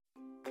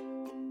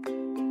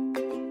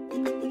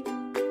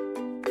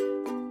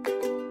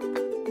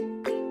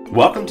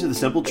Welcome to the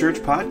Simple Church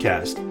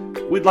Podcast.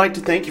 We'd like to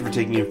thank you for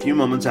taking a few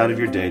moments out of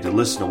your day to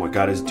listen to what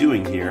God is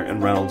doing here in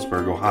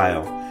Reynoldsburg,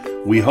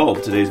 Ohio. We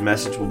hope today's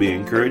message will be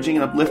encouraging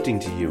and uplifting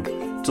to you.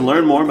 To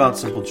learn more about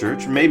Simple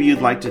Church, or maybe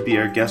you'd like to be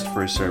our guest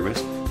for a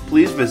service,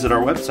 please visit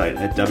our website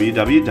at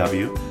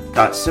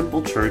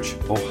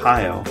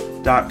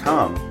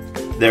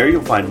www.simplechurchohio.com. There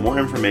you'll find more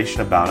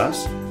information about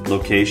us,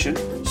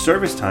 location,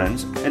 service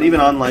times, and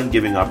even online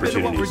giving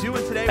opportunities.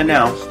 And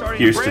now,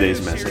 here's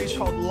today's message.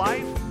 Called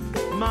Life,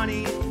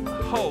 Money,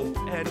 Hope.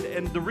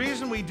 And the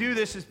reason we do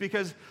this is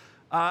because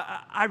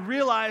I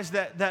realize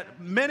that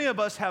many of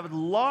us have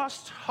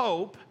lost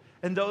hope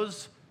in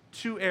those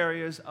two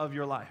areas of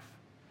your life.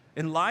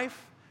 In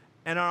life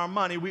and in our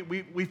money,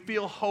 we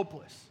feel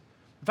hopeless.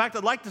 In fact,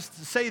 I'd like to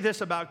say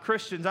this about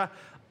Christians.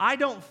 I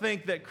don't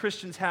think that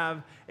Christians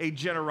have a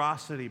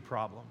generosity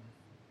problem.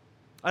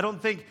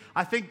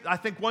 I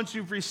think once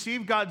you've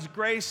received God's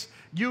grace,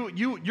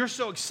 you're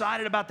so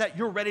excited about that,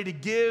 you're ready to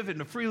give and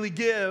to freely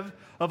give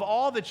of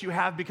all that you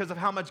have because of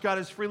how much God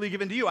has freely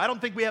given to you. I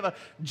don't think we have a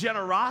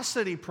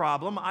generosity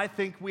problem. I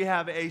think we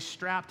have a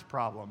strapped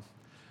problem.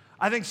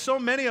 I think so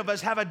many of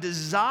us have a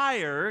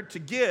desire to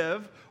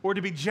give or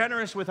to be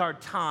generous with our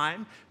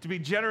time, to be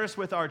generous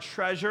with our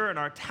treasure and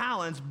our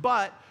talents,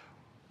 but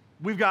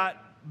we've got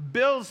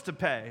bills to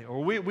pay,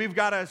 or we've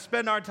got to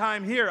spend our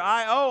time here.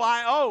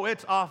 I owe,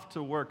 it's off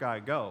to work I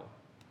go.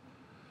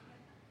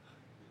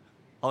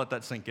 I'll let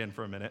that sink in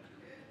for a minute.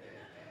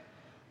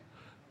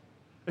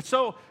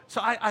 So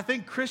I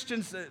think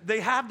Christians,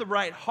 they have the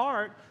right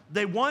heart.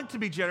 They want to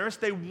be generous.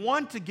 They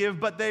want to give,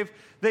 but they've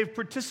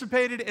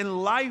participated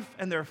in life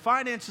and their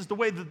finances the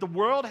way that the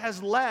world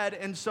has led,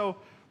 and so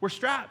we're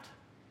strapped.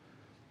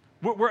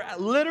 We're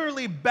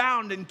literally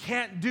bound and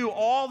can't do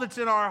all that's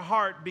in our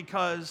heart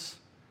because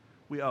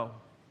we owe.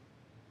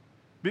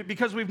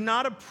 Because we've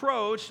not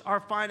approached our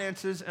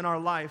finances and our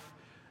life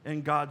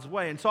in God's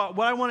way. And so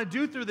what I want to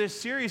do through this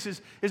series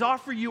is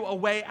offer you a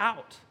way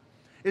out,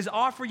 is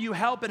offer you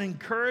help and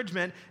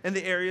encouragement in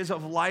the areas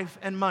of life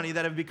and money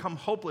that have become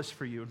hopeless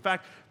for you. In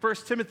fact, 1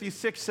 Timothy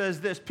 6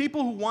 says this: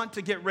 people who want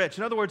to get rich,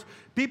 in other words,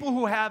 people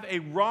who have a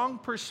wrong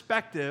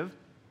perspective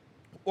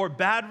or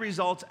bad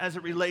results as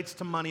it relates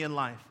to money and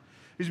life.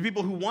 These are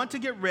people who want to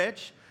get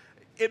rich.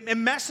 It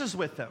messes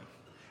with them.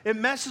 It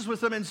messes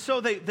with them, and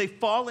so they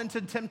fall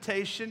into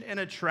temptation and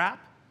a trap.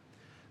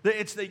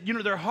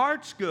 Their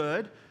heart's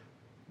good,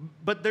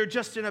 but they're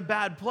just in a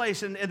bad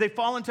place, and they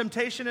fall in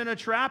temptation and a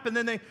trap, and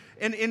then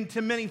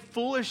into many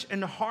foolish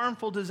and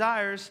harmful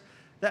desires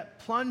that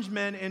plunge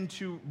men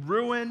into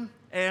ruin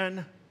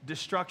and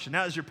destruction.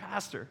 Now, as your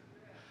pastor,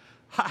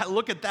 I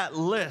look at that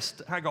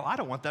list, and I go, I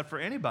don't want that for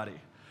anybody.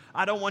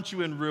 I don't want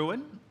you in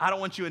ruin. I don't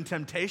want you in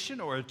temptation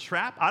or a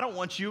trap. I don't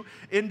want you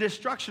in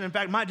destruction. In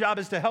fact, my job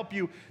is to help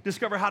you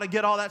discover how to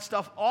get all that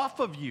stuff off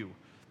of you.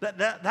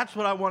 That's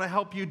what I want to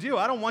help you do.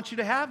 I don't want you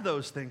to have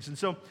those things. And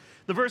so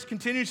the verse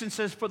continues and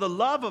says, for the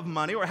love of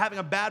money, or having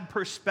a bad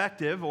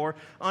perspective or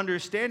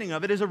understanding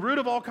of it, is a root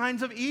of all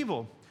kinds of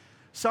evil.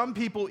 Some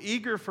people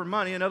eager for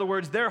money, in other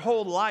words, their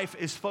whole life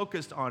is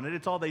focused on it.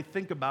 It's all they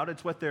think about.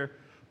 It's what they're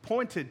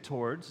pointed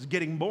towards,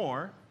 getting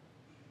more.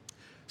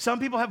 Some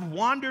people have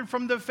wandered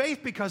from the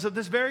faith because of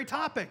this very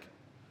topic.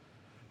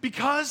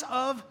 Because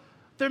of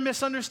their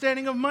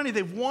misunderstanding of money,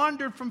 they've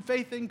wandered from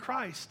faith in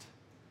Christ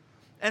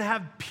and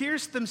have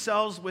pierced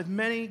themselves with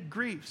many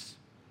griefs.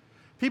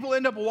 People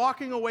end up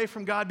walking away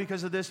from God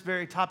because of this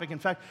very topic. In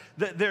fact,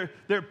 they're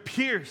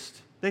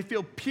pierced. They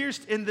feel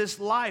pierced in this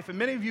life, and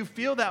many of you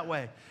feel that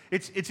way.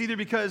 It's either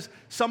because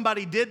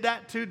somebody did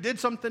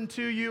something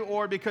to you,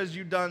 or because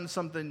you've done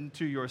something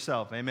to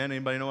yourself. Amen?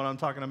 Anybody know what I'm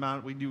talking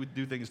about? We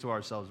do things to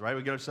ourselves, right?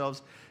 We get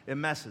ourselves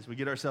in messes. We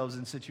get ourselves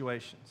in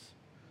situations.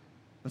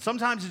 And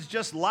sometimes it's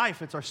just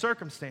life. It's our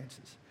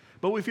circumstances.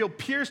 But we feel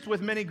pierced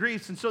with many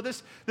griefs. And so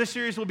this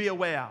series will be a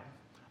way out.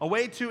 A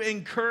way to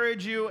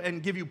encourage you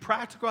and give you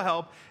practical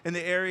help in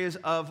the areas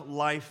of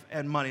life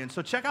and money. And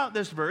so check out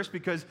this verse,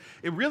 because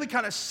it really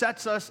kind of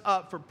sets us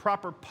up for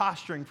proper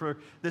posturing for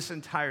this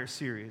entire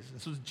series.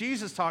 This was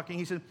Jesus talking.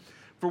 He said,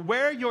 for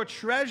where your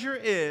treasure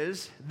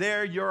is,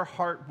 there your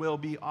heart will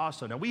be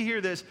also. Now, we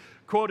hear this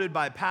quoted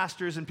by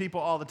pastors and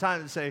people all the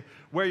time that say,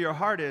 where your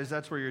heart is,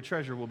 that's where your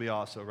treasure will be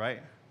also,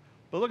 right?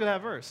 But look at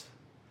that verse.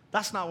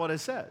 That's not what it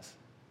says.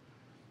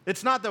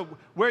 It's not that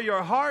where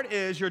your heart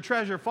is, your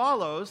treasure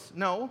follows.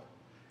 No,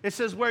 it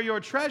says where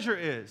your treasure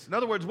is. In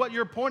other words, what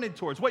you're pointed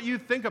towards, what you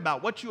think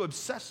about, what you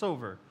obsess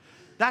over,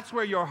 that's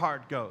where your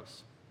heart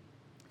goes.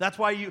 That's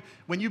why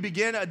when you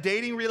begin a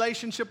dating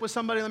relationship with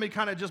somebody, let me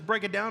kind of just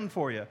break it down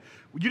for you.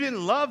 You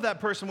didn't love that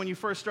person when you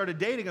first started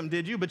dating them,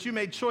 did you? But you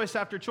made choice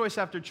after choice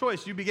after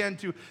choice. You began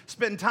to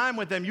spend time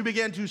with them. You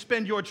began to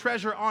spend your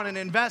treasure on and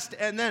invest,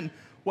 and then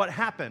what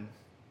happened?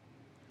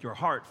 Your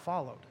heart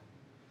followed.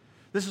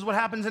 This is what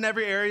happens in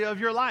every area of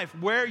your life.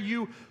 Where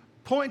you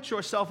point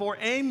yourself or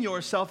aim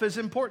yourself is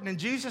important. And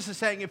Jesus is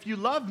saying, if you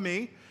love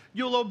me,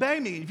 you'll obey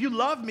me. If you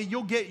love me,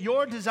 you'll get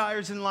your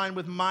desires in line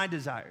with my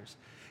desires.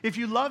 If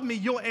you love me,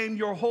 you'll aim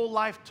your whole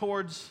life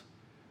towards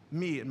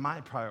me and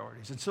my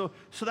priorities. And so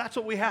that's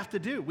what we have to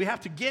do. We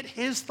have to get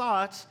his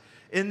thoughts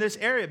in this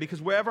area,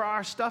 because wherever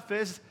our stuff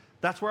is,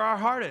 that's where our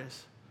heart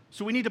is.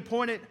 So we need to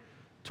point it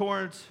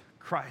towards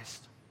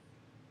Christ.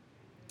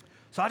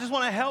 So I just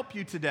want to help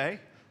you today.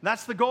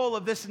 That's the goal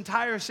of this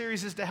entire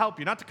series, is to help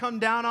you, not to come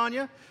down on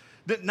you,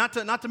 not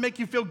to make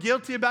you feel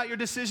guilty about your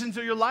decisions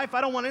or your life.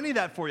 I don't want any of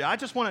that for you. I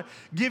just want to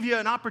give you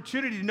an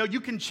opportunity to know you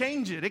can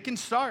change it. It can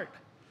start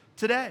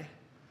today.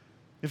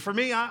 And for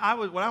me, when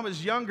I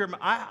was younger,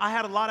 I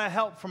had a lot of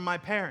help from my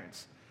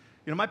parents.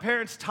 My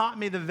parents taught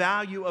me the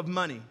value of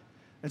money.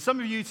 And some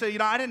of you say,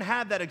 I didn't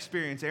have that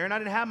experience, Aaron. I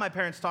didn't have my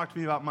parents talk to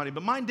me about money,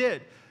 but mine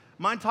did.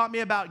 Mine taught me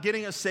about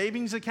getting a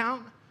savings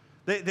account.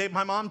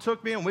 My mom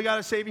took me and we got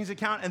a savings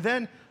account, and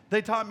then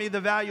they taught me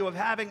the value of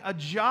having a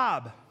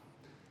job.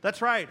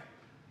 That's right.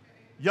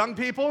 Young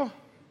people,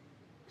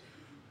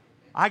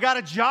 I got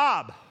a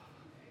job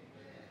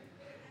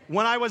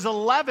when I was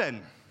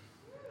 11.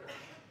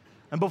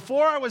 And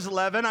before I was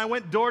 11, I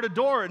went door to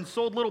door and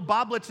sold little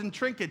boblets and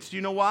trinkets. Do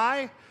you know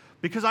why?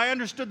 Because I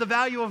understood the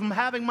value of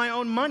having my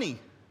own money.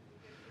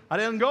 I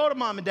didn't go to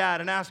mom and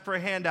dad and ask for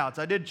handouts.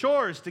 I did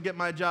chores to get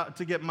my job,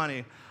 to get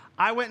money.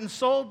 I went and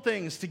sold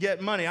things to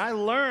get money. I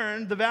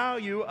learned the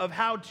value of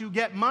how to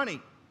get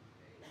money.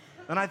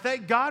 And I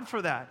thank God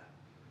for that.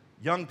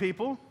 Young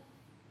people,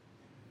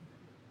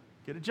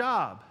 get a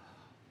job.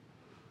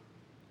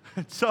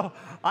 So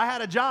I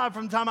had a job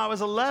from the time I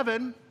was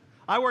 11.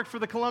 I worked for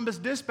the Columbus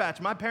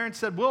Dispatch. My parents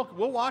said, we'll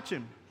watch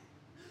him.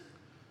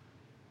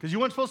 Because you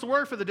weren't supposed to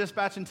work for the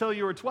Dispatch until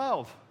you were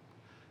 12.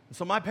 And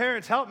so my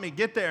parents helped me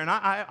get there. And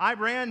I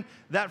ran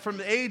that from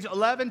the age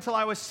 11 till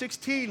I was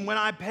 16, when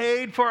I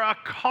paid for a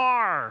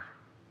car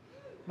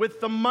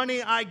with the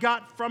money I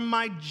got from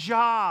my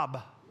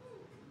job.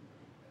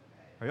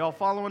 Are y'all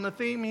following the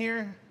theme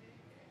here?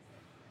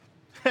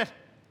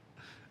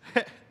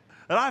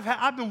 And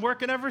I've been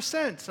working ever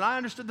since, and I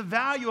understood the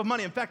value of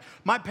money. In fact,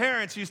 my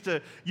parents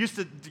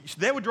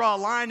they would draw a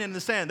line in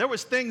the sand. There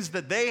was things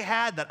that they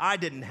had that I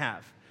didn't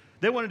have.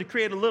 They wanted to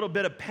create a little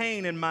bit of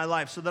pain in my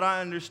life so that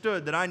I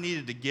understood that I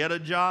needed to get a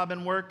job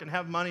and work and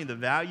have money, the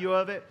value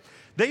of it.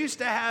 They used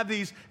to have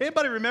these,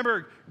 anybody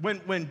remember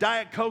when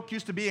Diet Coke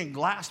used to be in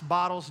glass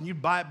bottles and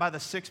you'd buy it by the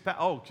 6-pack?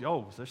 Oh,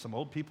 there's some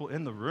old people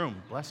in the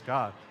room, bless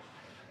God.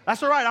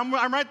 That's all right,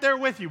 I'm right there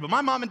with you. But my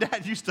mom and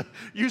dad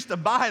used to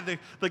buy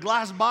the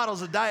glass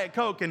bottles of Diet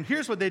Coke, and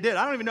here's what they did.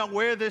 I don't even know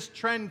where this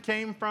trend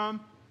came from,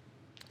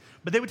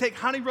 but they would take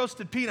honey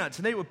roasted peanuts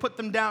and they would put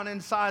them down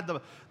inside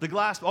the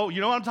glass. Oh,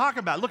 you know what I'm talking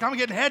about. Look, I'm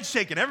getting head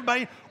shaking.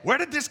 Everybody, where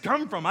did this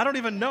come from? I don't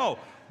even know.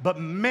 But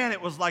man, it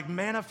was like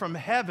manna from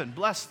heaven.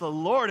 Bless the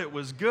Lord, it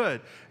was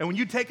good. And when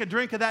you take a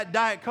drink of that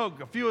Diet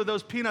Coke, a few of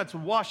those peanuts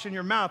would wash in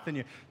your mouth, and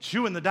you're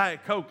chewing the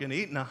Diet Coke and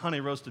eating a honey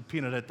roasted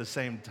peanut at the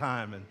same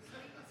time.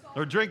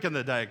 Or drinking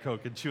the Diet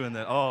Coke and chewing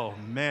that. Oh,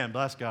 man,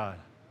 bless God.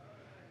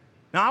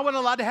 Now, I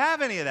wasn't allowed to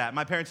have any of that.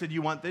 My parents said,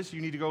 you want this, you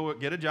need to go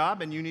get a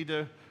job, and you need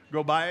to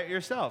go buy it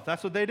yourself.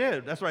 That's what they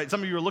did. That's right.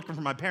 Some of you are looking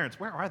for my parents.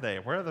 Where are they?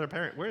 Where are their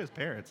parents? Where are his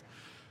parents?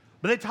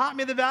 But they taught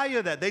me the value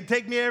of that. They'd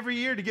take me every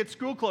year to get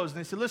school clothes, and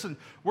they said, listen,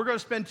 we're going to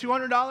spend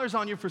 $200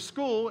 on you for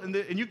school, and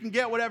you can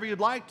get whatever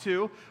you'd like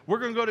to. We're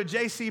going to go to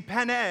J.C.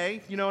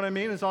 Penney, you know what I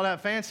mean? It's all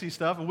that fancy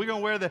stuff, and we're going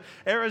to wear the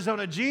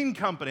Arizona Jean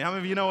Company. How many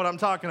of you know what I'm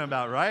talking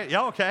about, right?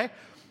 Yeah, okay.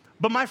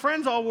 But my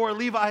friends all wore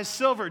Levi's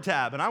Silver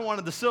Tab, and I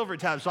wanted the Silver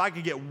Tab so I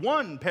could get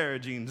one pair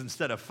of jeans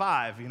instead of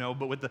 5, you know.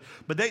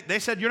 But they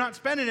said, you're not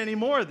spending any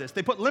more of this.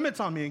 They put limits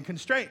on me and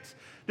constraints.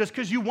 Just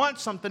because you want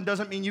something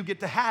doesn't mean you get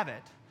to have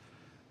it.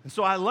 And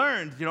so I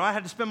learned, I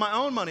had to spend my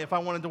own money if I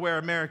wanted to wear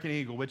American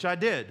Eagle, which I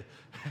did.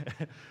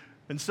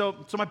 And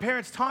so my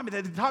parents taught me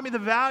that. They taught me the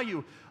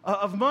value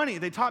of money.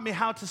 They taught me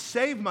how to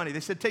save money.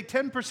 They said, take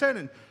 10%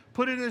 and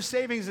put it in a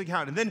savings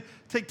account, and then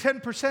take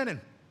 10%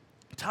 and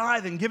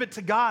tithe and give it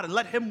to God and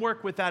let him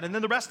work with that, and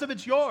then the rest of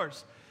it's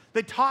yours.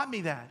 They taught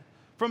me that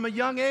from a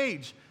young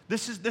age.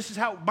 This is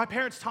how my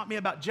parents taught me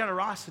about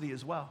generosity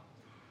as well.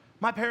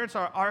 My parents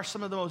are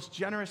some of the most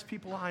generous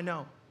people I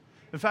know.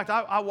 In fact,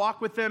 I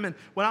walk with them, and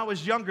when I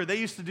was younger, they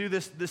used to do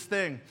this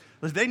thing.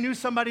 They knew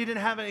somebody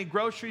didn't have any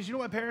groceries. You know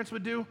what my parents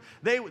would do?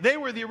 They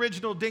were the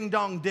original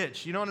ding-dong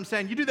ditch. You know what I'm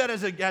saying? You do that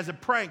as a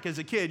prank as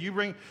a kid. You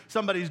ring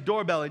somebody's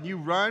doorbell and you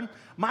run.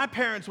 My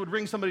parents would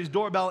ring somebody's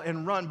doorbell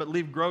and run but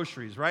leave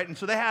groceries, right? And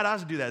so they had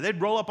us do that.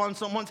 They'd roll up on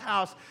someone's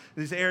house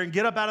and they'd say, Aaron,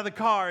 get up out of the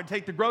car and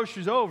take the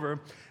groceries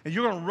over, and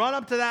you're going to run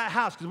up to that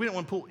house, because we didn't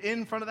want to pull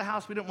in front of the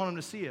house. We didn't want them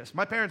to see us.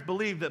 My parents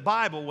believed that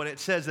Bible when it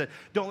says that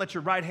don't let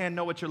your right hand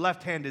know what your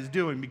left hand is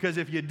doing, because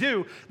if you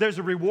do, there's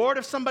a reward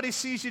if somebody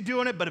sees you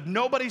doing it, but if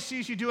nobody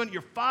sees you doing it,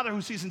 your Father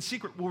who sees in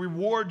secret will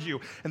reward you.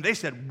 And they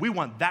said, we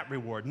want that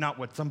reward, not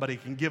what somebody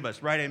can give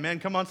us, right? Amen?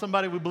 Come on,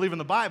 somebody, we believe in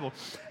the Bible.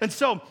 And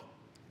so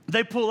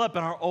they pull up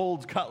in our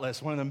old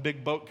Cutlass, one of them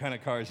big boat kind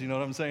of cars, you know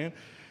what I'm saying?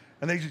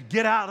 And they just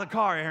get out of the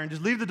car, Aaron,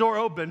 just leave the door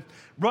open,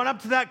 run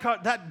up to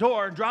that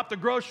door, drop the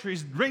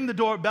groceries, ring the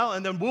doorbell,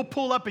 and then we'll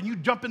pull up and you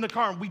jump in the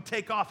car and we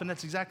take off. And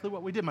that's exactly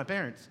what we did, my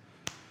parents.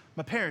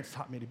 My parents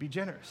taught me to be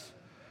generous.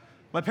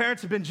 My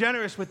parents have been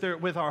generous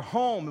with our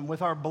home and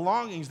with our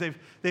belongings.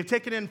 They've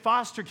taken in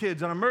foster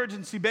kids on an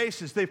emergency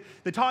basis. They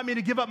taught me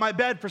to give up my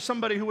bed for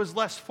somebody who was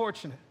less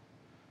fortunate.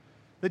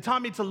 They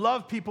taught me to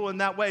love people in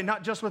that way,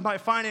 not just with my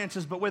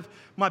finances, but with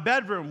my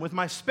bedroom, with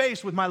my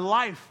space, with my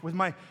life, with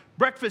my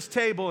breakfast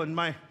table and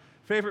my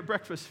favorite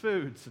breakfast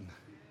foods. And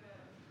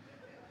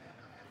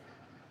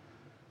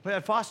we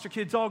had foster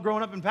kids all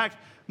growing up. In fact,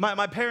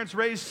 my parents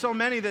raised so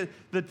many that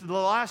the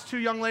last two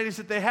young ladies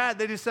that they had,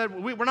 they just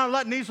said, we're not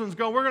letting these ones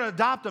go. We're going to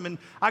adopt them. And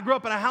I grew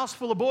up in a house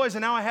full of boys,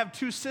 and now I have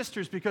two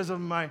sisters because of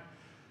my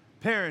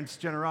parents'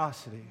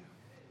 generosity.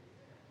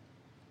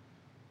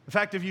 In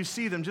fact, if you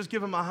see them, just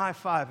give them a high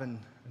five and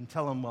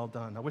tell them well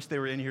done. I wish they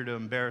were in here to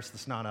embarrass the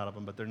snot out of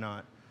them, but they're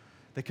not.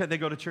 They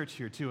go to church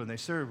here too, and they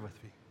serve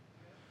with me.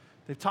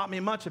 They've taught me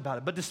much about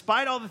it. But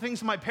despite all the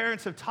things my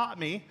parents have taught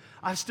me,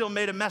 I still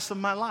made a mess of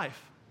my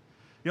life.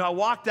 I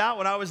walked out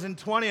when I was in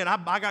 20, and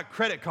I got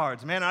credit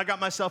cards, man. I got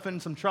myself in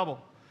some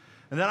trouble.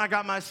 And then I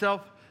got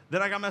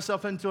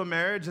myself into a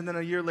marriage, and then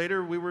a year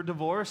later, we were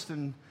divorced.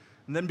 And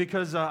then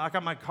because I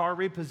got my car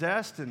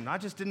repossessed, and I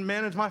just didn't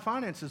manage my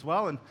finances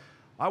well, and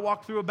I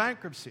walked through a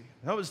bankruptcy.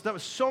 That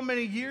was so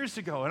many years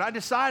ago. And I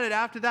decided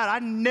after that, I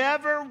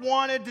never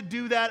wanted to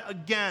do that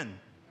again.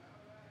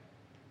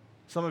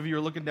 Some of you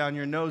are looking down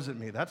your nose at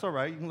me. That's all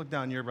right. You can look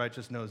down your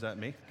righteous nose at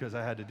me because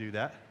I had to do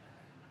that.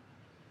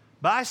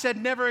 But I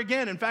said never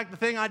again. In fact, the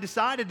thing I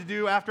decided to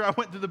do after I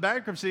went through the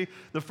bankruptcy,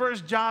 the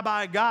first job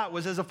I got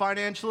was as a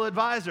financial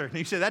advisor. And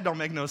you say, that don't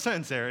make no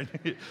sense, Aaron.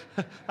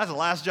 That's the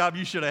last job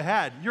you should have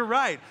had. You're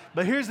right.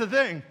 But here's the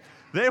thing.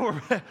 They were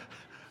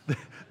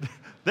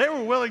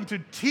willing to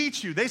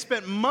teach you. They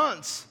spent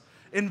months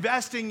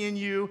investing in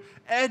you,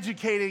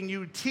 educating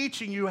you,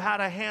 teaching you how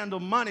to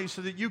handle money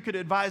so that you could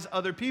advise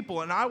other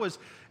people. And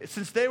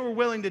since they were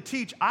willing to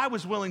teach, I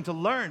was willing to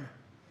learn.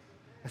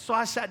 And so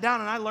I sat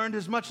down and I learned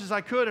as much as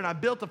I could, and I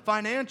built a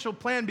financial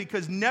plan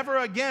because never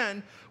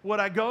again would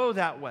I go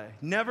that way.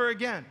 Never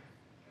again.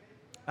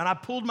 And I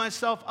pulled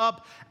myself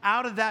up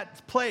out of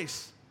that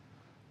place.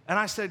 And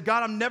I said,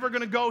 God, I'm never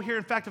going to go here.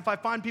 In fact, if I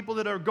find people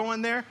that are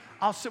going there,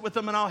 I'll sit with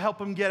them and I'll help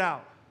them get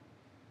out.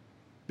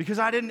 Because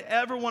I didn't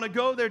ever want to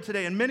go there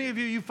today. And many of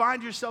you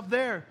find yourself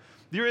there.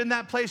 You're in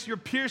that place. You're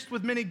pierced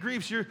with many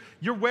griefs.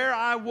 You're where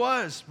I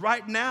was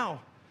right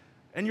now.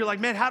 And you're like,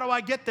 man, how do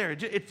I get there?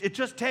 It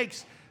just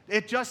takes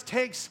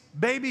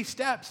baby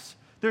steps.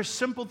 There's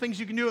simple things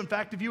you can do. In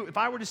fact, if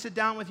I were to sit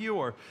down with you,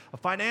 or a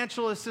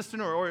financial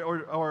assistant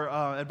or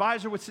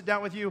advisor would sit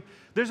down with you,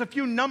 there's a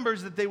few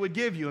numbers that they would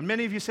give you. And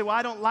many of you say, well,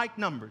 I don't like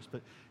numbers.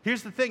 But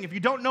here's the thing. If you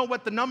don't know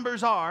what the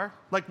numbers are,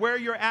 like where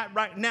you're at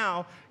right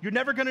now, you're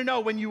never going to know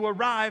when you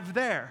arrive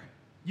there.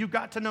 You've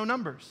got to know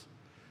numbers.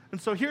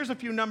 And so here's a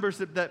few numbers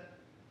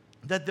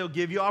that they'll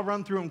give you. I'll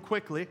run through them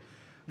quickly. I'm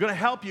going to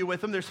help you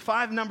with them. There's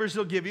 5 numbers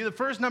they'll give you. The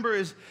first number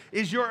is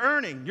your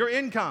earning, your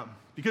income.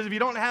 Because if you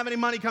don't have any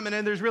money coming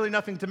in, there's really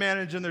nothing to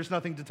manage and there's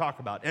nothing to talk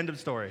about. End of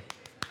story.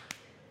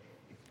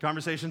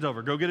 Conversation's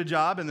over. Go get a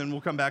job and then we'll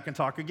come back and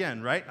talk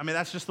again, right? I mean,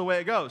 that's just the way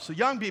it goes. So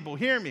young people,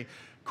 hear me.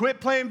 Quit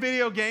playing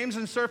video games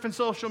and surfing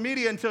social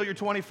media until you're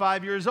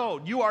 25 years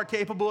old. You are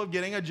capable of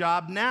getting a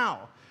job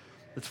now.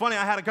 It's funny,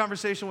 I had a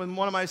conversation with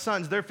one of my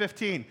sons. They're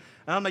 15.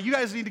 And I'm like, you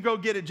guys need to go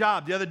get a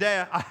job. The other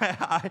day,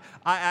 I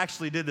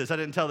actually did this. I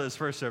didn't tell this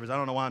first service. I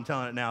don't know why I'm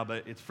telling it now,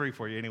 but it's free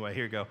for you anyway.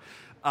 Here you go.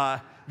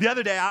 The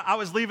other day, I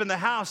was leaving the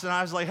house, and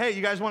I was like, hey,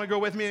 you guys want to go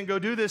with me and go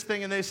do this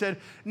thing? And they said,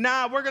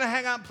 nah, we're going to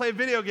hang out and play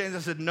video games. I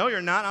said, no,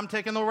 you're not. I'm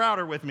taking the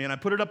router with me. And I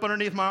put it up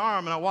underneath my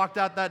arm, and I walked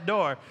out that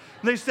door.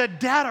 And they said,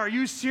 Dad, are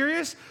you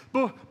serious?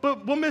 But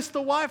we'll miss the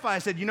Wi-Fi. I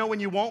said, you know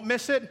when you won't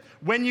miss it?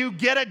 When you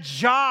get a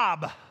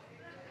job.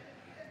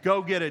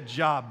 Go get a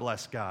job,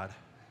 bless God.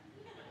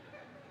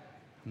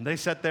 And they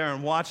sat there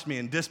and watched me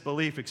in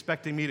disbelief,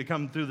 expecting me to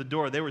come through the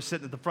door. They were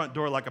sitting at the front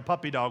door like a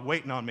puppy dog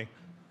waiting on me.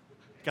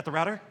 Got the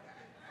router?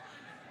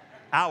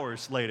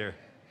 Hours later.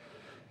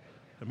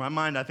 In my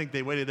mind, I think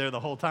they waited there the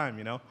whole time,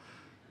 you know.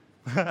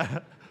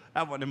 That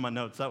wasn't in my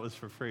notes. That was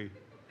for free.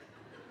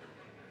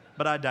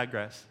 But I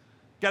digress.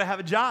 You got to have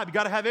a job. You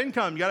got to have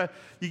income.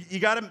 You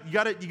got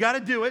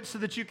to do it so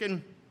that you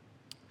can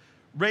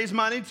raise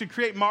money to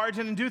create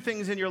margin and do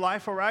things in your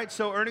life, all right?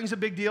 So earning's a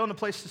big deal and a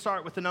place to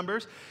start with the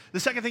numbers. The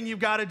second thing you've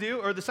got to do,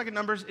 or the second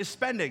numbers, is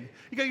spending.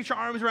 You got to get your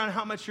arms around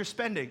how much you're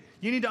spending.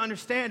 You need to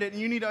understand it,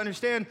 and you need to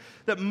understand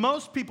that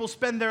most people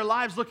spend their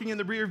lives looking in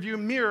the rearview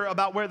mirror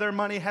about where their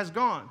money has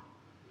gone.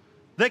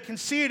 They can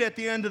see it at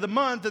the end of the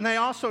month, and they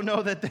also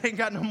know that they ain't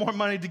got no more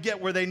money to get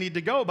where they need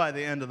to go by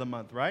the end of the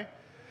month, right?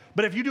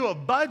 But if you do a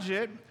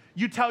budget,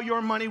 you tell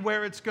your money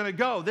where it's going to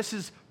go. This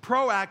is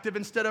proactive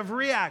instead of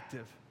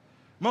reactive.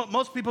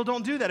 Most people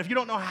don't do that. If you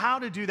don't know how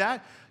to do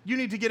that, you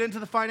need to get into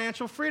the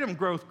financial freedom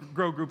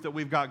grow group that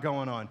we've got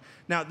going on.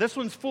 Now, this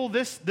one's full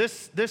this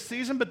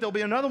season, but there'll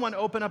be another one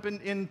open up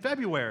in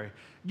February.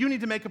 You need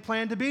to make a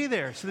plan to be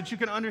there so that you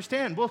can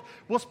understand.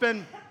 We'll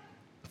spend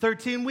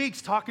 13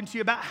 weeks talking to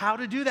you about how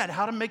to do that,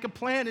 how to make a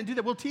plan and do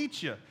that. We'll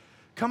teach you.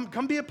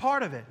 Come be a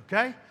part of it,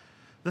 okay?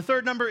 The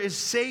third number is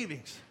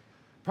savings.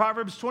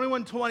 Proverbs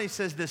 21:20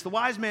 says this, the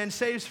wise man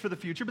saves for the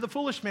future, but the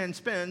foolish man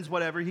spends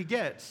whatever he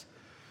gets.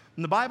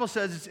 And the Bible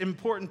says it's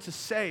important to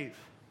save.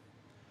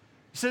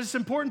 It says it's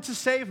important to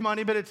save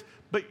money, but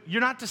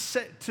you're not to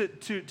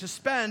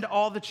spend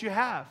all that you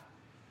have.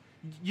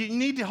 You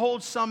need to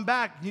hold some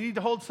back. You need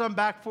to hold some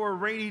back for a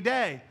rainy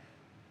day.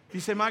 You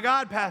say, my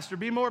God, Pastor,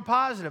 be more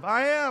positive.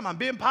 I am. I'm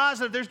being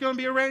positive. There's going to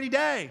be a rainy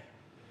day.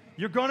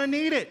 You're going to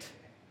need it.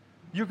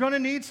 You're going to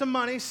need some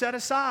money set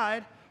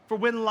aside for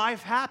when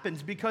life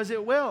happens, because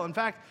it will. In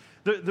fact,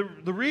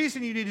 the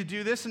reason you need to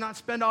do this and not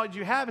spend all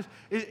you have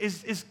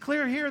is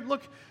clear here.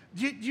 Look,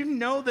 do you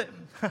know that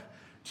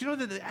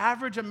the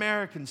average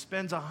American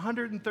spends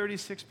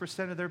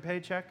 136% of their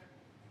paycheck?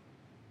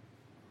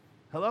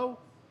 Hello?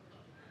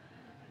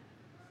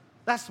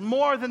 That's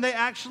more than they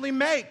actually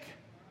make.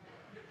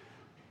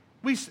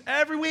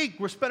 Every week,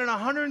 we're spending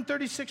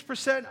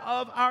 136%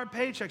 of our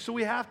paycheck, so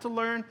we have to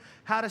learn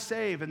how to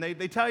save. And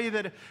they tell you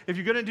that if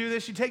you're going to do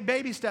this, you take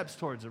baby steps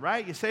towards it,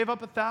 right? You save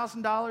up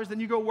 $1,000, then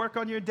you go work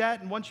on your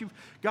debt, and once you've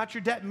got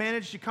your debt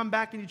managed, you come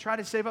back and you try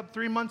to save up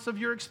 3 months of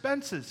your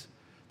expenses.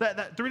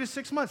 That 3 to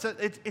 6 months,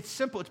 it's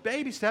simple. It's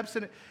baby steps,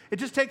 and it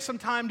just takes some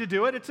time to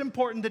do it. It's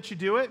important that you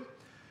do it.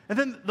 And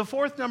then the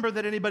fourth number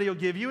that anybody will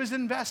give you is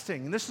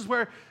investing. And this is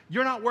where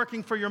you're not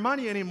working for your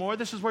money anymore.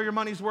 This is where your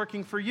money's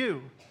working for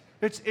you.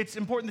 It's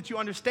important that you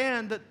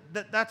understand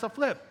that's a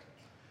flip.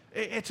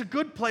 It's a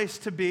good place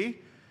to be.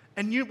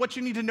 And what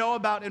you need to know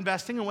about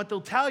investing and what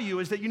they'll tell you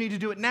is that you need to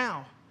do it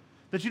now.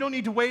 That you don't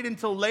need to wait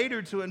until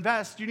later to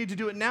invest. You need to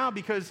do it now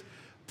because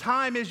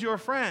time is your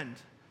friend.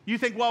 You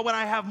think, well, when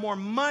I have more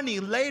money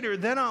later,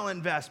 then I'll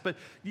invest. But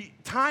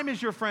time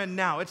is your friend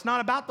now. It's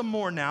not about the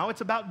more now.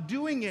 It's about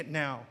doing it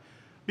now.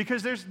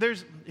 Because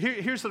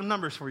here's some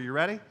numbers for you.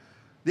 Ready?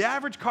 The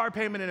average car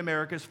payment in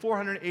America is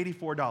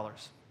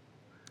 $484.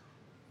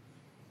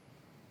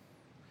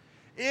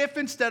 If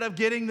instead of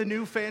getting the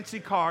new fancy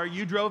car,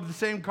 you drove the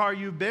same car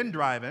you've been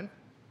driving,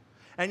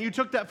 and you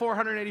took that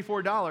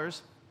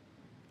 $484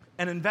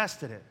 and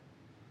invested it.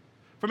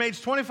 From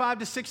age 25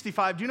 to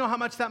 65, do you know how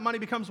much that money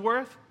becomes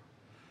worth?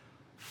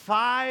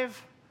 $5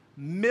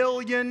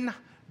 million.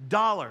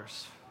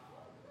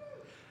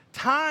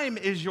 Time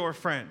is your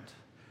friend,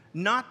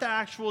 not the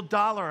actual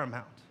dollar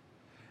amount.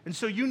 And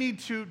so you need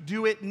to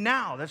do it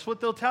now. That's what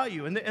they'll tell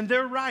you, and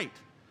they're right.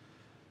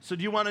 So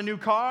do you want a new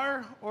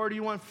car, or do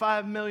you want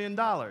 $5 million?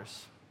 The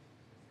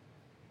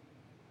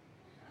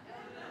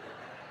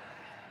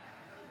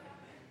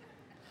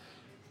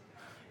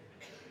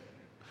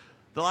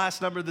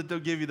last number that they'll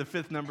give you, the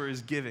fifth number,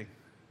 is giving.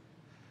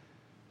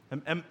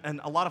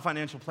 And a lot of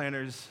financial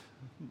planners,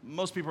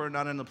 most people are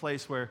not in a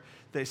place where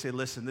they say,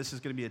 listen, this is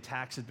going to be a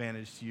tax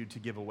advantage to you to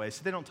give away.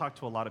 So they don't talk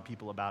to a lot of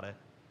people about it.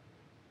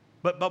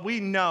 But we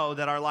know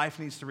that our life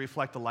needs to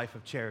reflect a life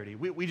of charity.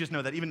 We just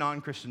know that. Even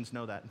non-Christians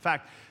know that. In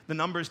fact, the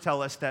numbers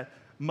tell us that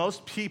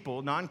most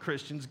people,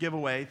 non-Christians, give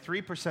away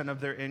 3%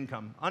 of their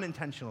income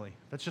unintentionally.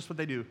 That's just what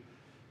they do.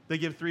 They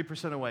give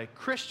 3% away.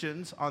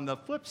 Christians, on the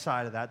flip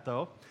side of that,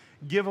 though,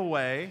 give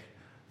away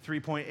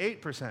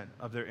 3.8%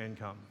 of their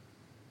income.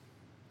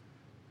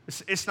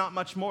 It's not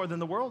much more than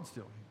the world's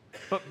doing.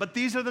 But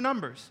these are the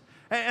numbers.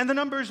 And the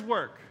numbers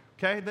work,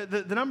 okay?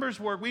 The numbers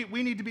work.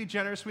 We need to be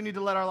generous. We need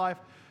to let our life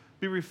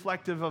be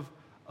reflective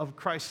of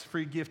Christ's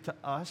free gift to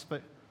us.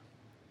 But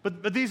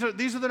these are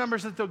the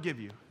numbers that they'll give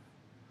you.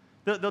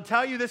 They'll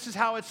tell you this is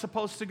how it's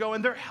supposed to go,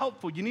 and they're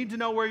helpful. You need to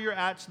know where you're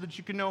at so that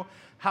you can know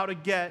how to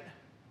get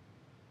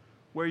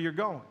where you're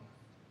going.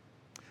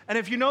 And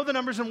if you know the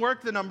numbers and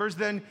work the numbers,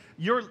 then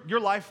your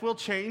life will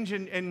change,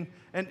 and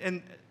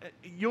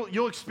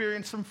you'll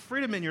experience some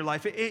freedom in your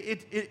life.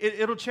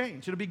 It'll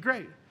change. It'll be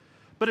great.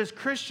 But as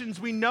Christians,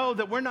 we know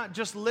that we're not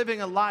just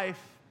living a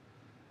life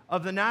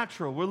of the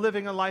natural. We're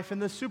living a life in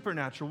the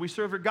supernatural. We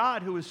serve a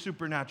God who is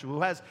supernatural,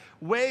 who has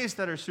ways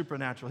that are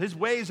supernatural. His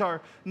ways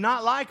are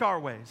not like our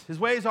ways. His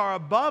ways are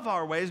above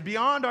our ways,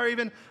 beyond our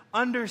even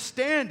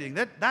understanding.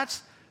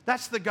 That's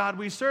the God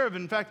we serve.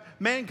 In fact,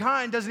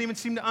 mankind doesn't even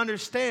seem to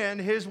understand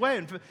his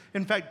way.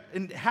 In fact,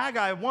 in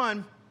Haggai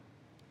 1,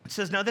 it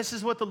says, now this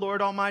is what the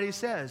Lord Almighty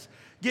says.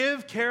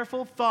 Give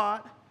careful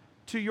thought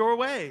to your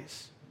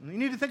ways. You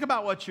need to think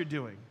about what you're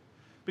doing.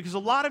 Because a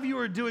lot of you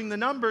are doing the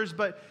numbers,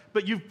 but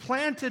you've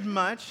planted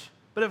much,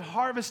 but have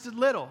harvested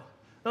little.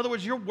 In other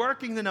words, you're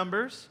working the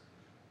numbers,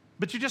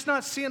 but you're just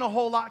not seeing a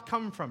whole lot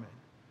come from it.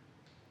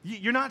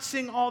 You're not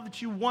seeing all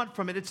that you want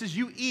from it. It says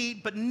you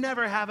eat, but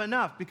never have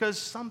enough because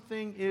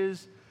something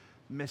is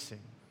missing.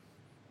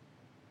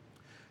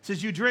 It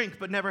says you drink,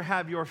 but never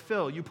have your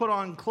fill. You put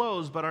on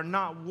clothes, but are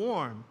not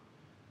warm.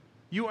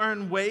 You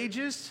earn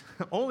wages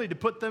only to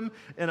put them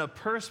in a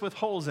purse with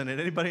holes in it.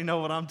 Anybody know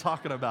what I'm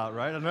talking about,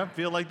 right? I don't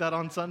feel like that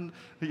on Sunday.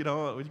 You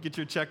know, when you get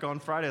your check on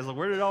Friday, I was like,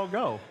 where did it all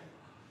go?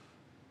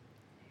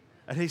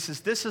 And he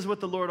says, this is what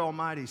the Lord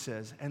Almighty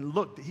says. And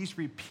look, he's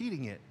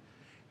repeating it.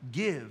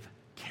 Give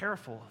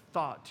careful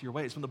thought to your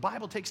ways. When the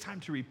Bible takes time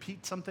to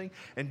repeat something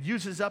and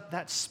uses up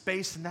that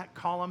space in that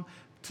column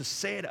to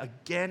say it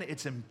again,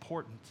 it's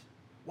important.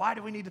 Why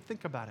do we need to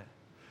think about it?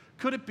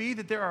 Could it be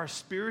that there are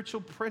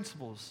spiritual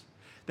principles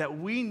that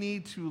we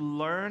need to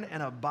learn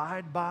and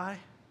abide by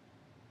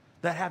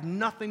that have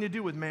nothing to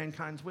do with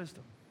mankind's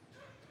wisdom?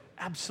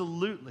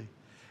 Absolutely.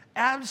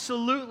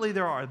 Absolutely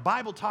there are. The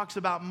Bible talks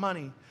about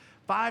money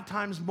 5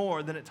 times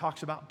more than it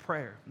talks about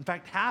prayer. In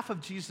fact, half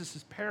of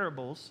Jesus'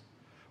 parables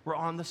were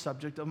on the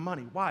subject of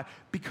money. Why?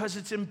 Because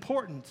it's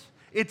important.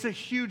 It's a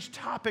huge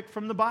topic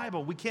from the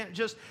Bible. We can't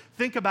just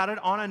think about it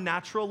on a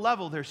natural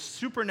level. There's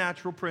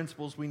supernatural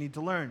principles we need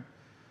to learn.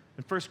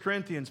 In 1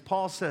 Corinthians,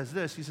 Paul says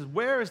this. He says,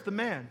 where is the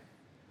man?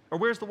 Or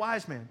where's the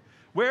wise man?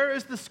 Where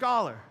is the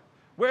scholar?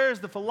 Where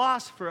is the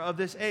philosopher of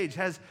this age?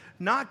 Has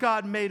not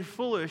God made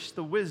foolish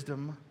the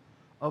wisdom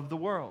of the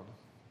world?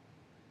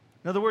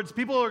 In other words,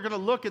 people are going to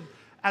look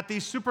at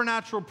these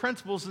supernatural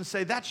principles and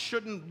say, that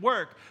shouldn't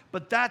work,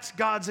 but that's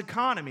God's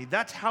economy.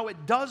 That's how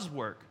it does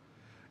work.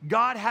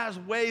 God has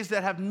ways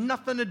that have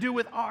nothing to do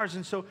with ours,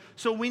 and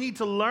so we need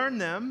to learn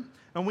them,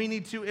 and we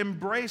need to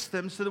embrace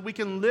them so that we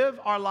can live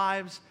our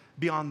lives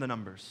beyond the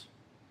numbers.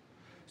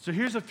 So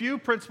here's a few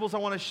principles I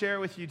want to share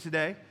with you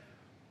today.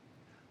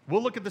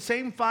 We'll look at the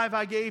same 5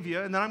 I gave you,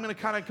 and then I'm going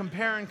to kind of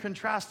compare and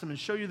contrast them and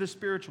show you the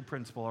spiritual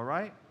principle, all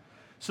right?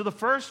 So the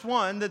first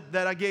one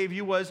that I gave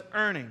you was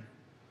earning.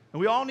 And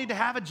we all need to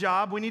have a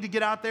job. We need to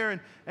get out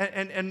there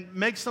and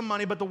make some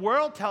money. But the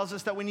world tells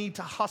us that we need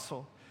to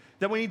hustle,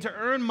 that we need to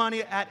earn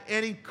money at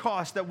any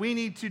cost, that we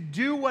need to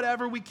do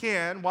whatever we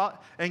can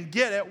and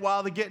get it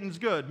while the getting's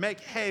good. Make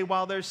hay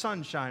while there's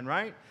sunshine,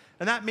 right?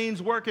 And that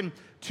means working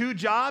 2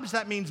 jobs.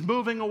 That means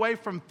moving away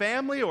from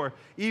family, or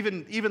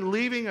even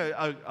leaving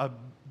a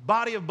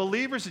body of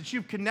believers that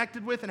you've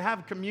connected with and have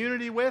a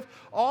community with,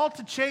 all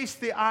to chase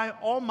the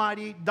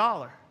almighty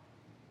dollar.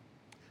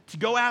 To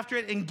go after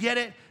it and get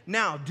it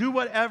now. Do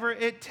whatever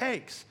it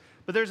takes.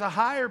 But there's a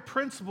higher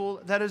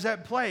principle that is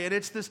at play, and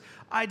it's this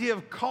idea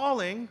of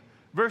calling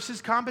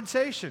versus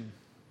compensation.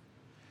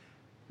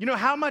 You know,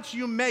 how much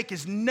you make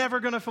is never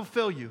going to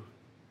fulfill you.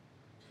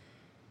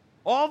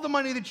 All the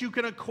money that you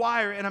can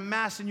acquire and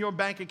amass in your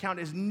bank account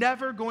is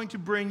never going to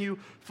bring you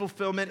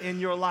fulfillment in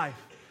your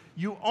life.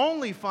 You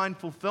only find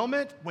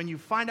fulfillment when you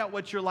find out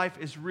what your life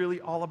is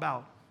really all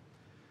about.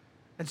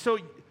 And so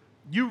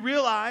you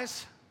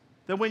realize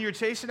that when you're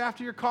chasing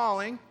after your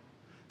calling,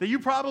 that you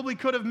probably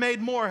could have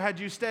made more had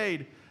you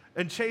stayed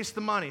and chased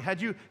the money,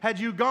 had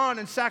you gone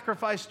and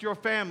sacrificed your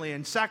family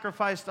and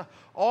sacrificed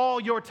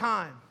all your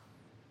time.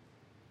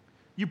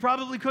 You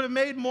probably could have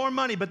made more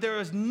money, but there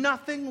is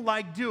nothing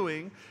like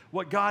doing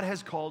what God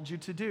has called you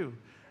to do.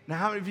 Now,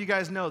 how many of you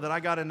guys know that I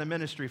got into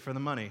ministry for the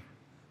money?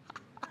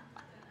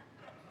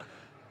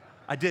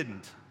 I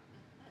didn't.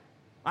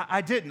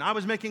 I didn't. I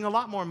was making a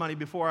lot more money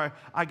before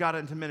I got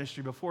into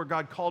ministry, before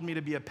God called me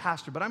to be a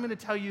pastor. But I'm going to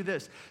tell you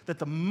this, that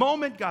the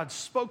moment God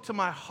spoke to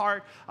my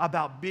heart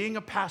about being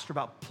a pastor,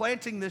 about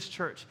planting this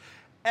church,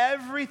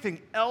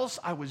 everything else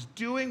I was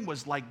doing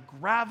was like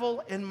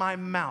gravel in my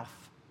mouth.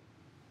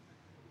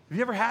 Have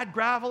you ever had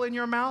gravel in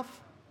your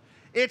mouth?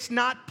 It's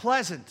not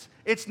pleasant.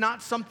 It's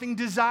not something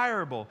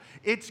desirable.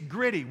 It's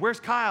gritty. Where's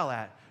Kyle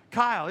at?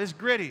 Kyle is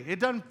gritty.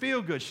 It doesn't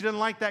feel good. She doesn't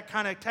like that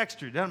kind of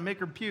texture. It doesn't make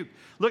her puke.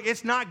 Look,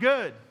 it's not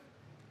good.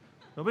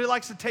 Nobody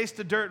likes the taste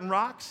of dirt and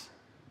rocks.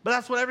 But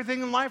that's what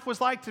everything in life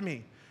was like to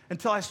me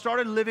until I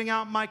started living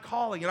out my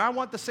calling. And I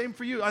want the same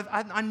for you.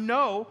 I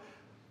know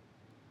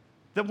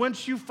that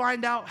once you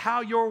find out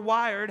how you're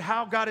wired,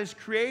 how God has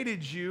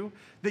created you,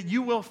 that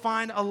you will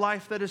find a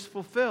life that is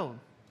fulfilled.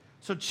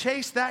 So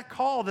chase that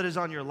call that is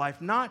on your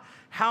life, not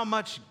how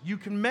much you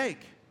can make.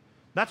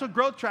 That's what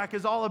Growth Track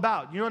is all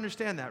about. You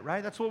understand that,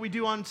 right? That's what we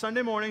do on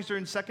Sunday mornings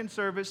during second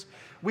service.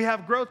 We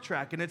have Growth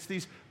Track, and it's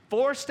these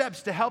 4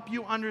 steps to help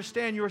you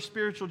understand your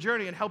spiritual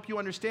journey and help you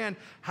understand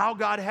how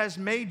God has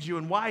made you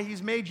and why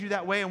He's made you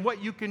that way and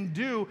what you can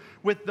do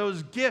with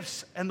those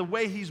gifts and the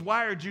way He's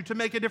wired you to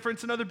make a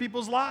difference in other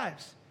people's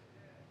lives.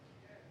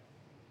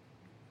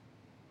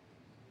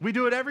 We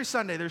do it every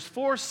Sunday. There's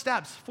 4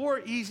 steps,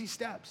 4 easy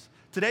steps.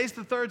 Today's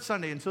the 3rd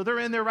Sunday, and so they're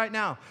in there right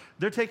now.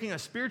 They're taking a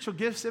spiritual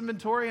gifts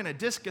inventory and a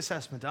disc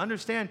assessment to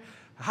understand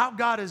how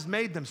God has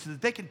made them so that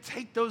they can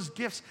take those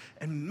gifts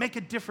and make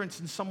a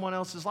difference in someone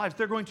else's life.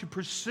 They're going to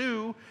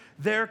pursue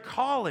their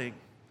calling,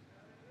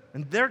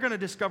 and they're going to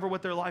discover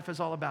what their life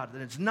is all about.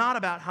 And it's not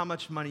about how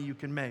much money you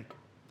can make.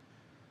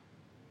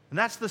 And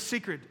that's the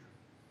secret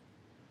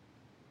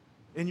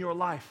in your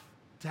life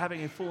to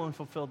having a full and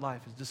fulfilled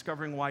life, is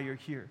discovering why you're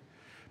here.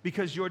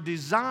 Because your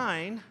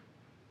design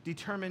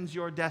determines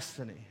your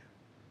destiny.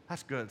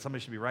 That's good.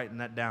 Somebody should be writing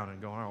that down and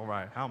going, all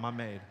right, how am I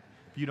made?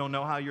 If you don't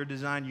know how you're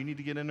designed, you need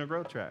to get into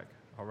Growth Track,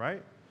 all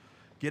right?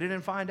 Get it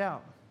and find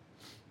out.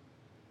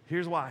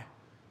 Here's why.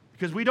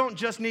 Because we don't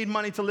just need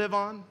money to live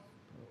on,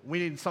 we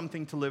need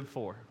something to live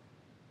for.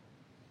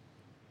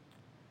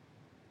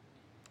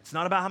 It's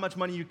not about how much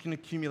money you can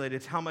accumulate,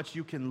 it's how much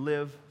you can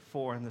live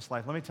for in this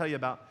life. Let me tell you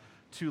about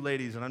 2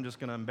 ladies, and I'm just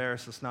going to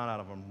embarrass the snot out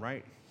of them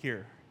right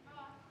here.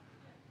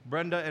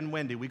 Brenda and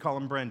Wendy, we call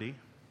them Brendy.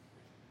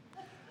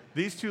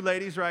 These 2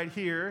 ladies right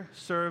here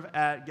serve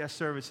at guest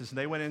services. And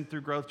they went in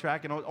through Growth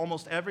Track, and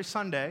almost every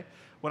Sunday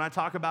when I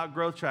talk about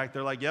Growth Track,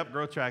 they're like, yep,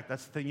 Growth Track,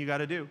 that's the thing you got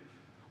to do.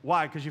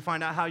 Why? Because you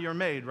find out how you're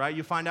made, right?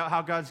 You find out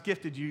how God's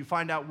gifted you. You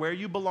find out where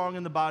you belong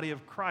in the body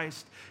of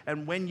Christ.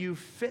 And when you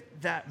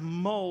fit that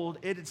mold,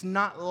 it's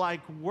not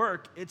like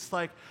work. It's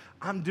like,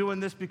 I'm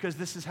doing this because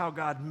this is how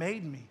God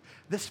made me.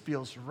 This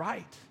feels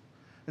right.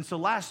 And so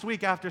last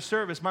week after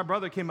service, my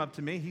brother came up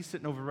to me. He's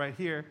sitting over right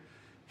here.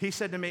 He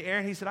said to me,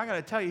 Aaron, he said, I got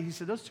to tell you, he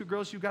said, those two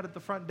girls you got at the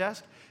front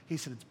desk, he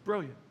said, it's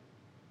brilliant.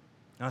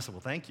 And I said,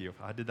 well, thank you.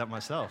 I did that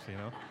myself,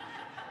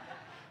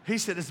 He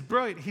said, it's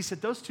brilliant. He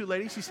said, those two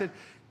ladies, he said,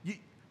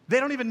 they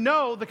don't even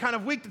know the kind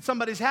of week that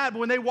somebody's had, but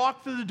when they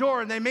walk through the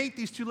door and they meet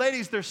these two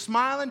ladies, they're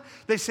smiling,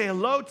 they say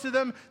hello to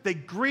them, they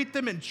greet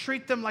them and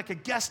treat them like a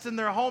guest in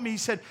their home. He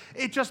said,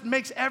 it just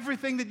makes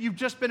everything that you've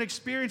just been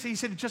experiencing, he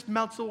said, it just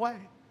melts away.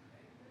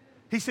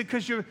 He said,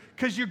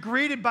 because you're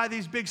greeted by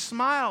these big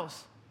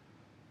smiles.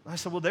 I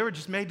said, well, they were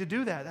just made to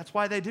do that. That's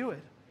why they do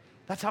it.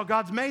 That's how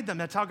God's made them.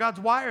 That's how God's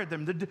wired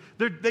them.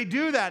 They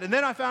do that. And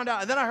then I found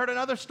out, and then I heard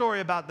another story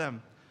about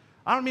them.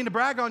 I don't mean to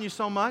brag on you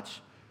so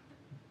much,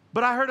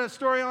 but I heard a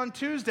story on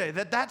Tuesday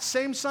that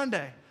same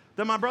Sunday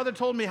that my brother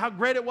told me how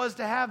great it was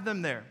to have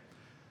them there.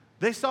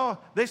 They saw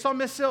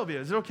Miss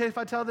Sylvia. Is it okay if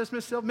I tell this,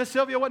 Miss Sylvia? Miss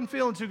Sylvia wasn't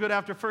feeling too good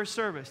after first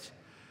service.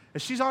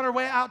 And she's on her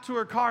way out to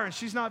her car, and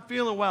she's not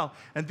feeling well.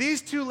 And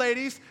these two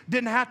ladies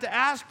didn't have to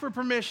ask for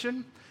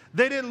permission.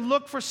 They didn't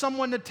look for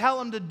someone to tell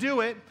them to do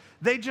it.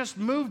 They just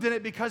moved in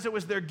it because it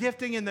was their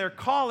gifting and their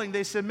calling.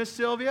 They said, Miss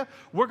Sylvia,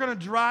 we're going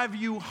to drive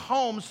you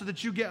home so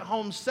that you get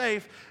home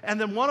safe. And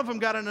then one of them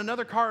got in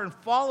another car and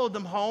followed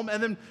them home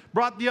and then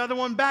brought the other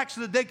one back so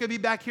that they could be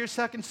back here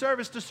second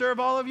service to serve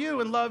all of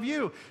you and love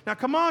you. Now,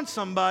 come on,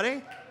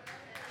 somebody.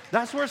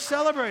 That's worth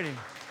celebrating.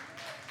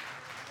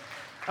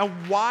 And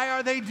why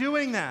are they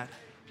doing that?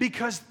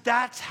 Because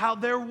that's how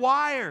they're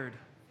wired.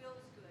 Feels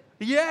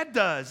good. Yeah, it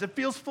does. It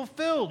feels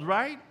fulfilled,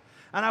 right?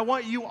 And I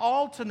want you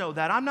all to know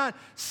that. I'm not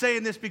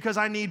saying this because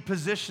I need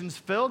positions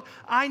filled.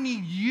 I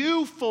need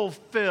you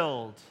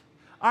fulfilled.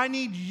 I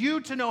need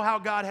you to know how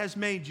God has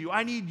made you.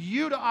 I need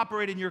you to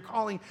operate in your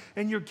calling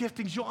and your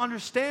giftings. You'll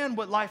understand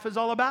what life is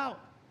all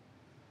about.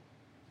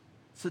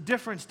 It's the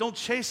difference. Don't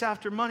chase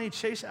after money.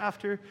 Chase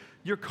after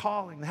your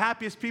calling. The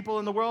happiest people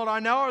in the world I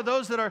know are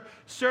those that are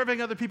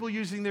serving other people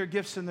using their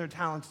gifts and their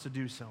talents to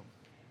do so.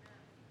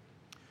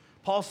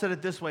 Paul said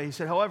it this way. He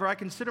said, however, I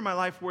consider my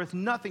life worth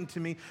nothing to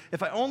me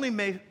if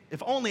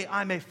only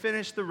I may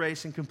finish the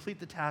race and complete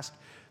the task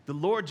the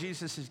Lord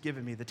Jesus has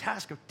given me, the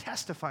task of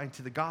testifying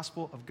to the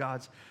gospel of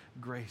God's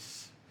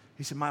grace.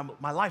 He said,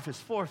 my life is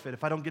forfeit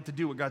if I don't get to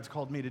do what God's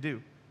called me to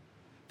do.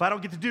 If I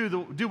don't get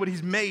to do what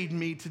he's made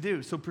me to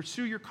do. So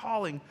pursue your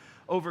calling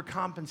over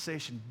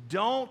compensation.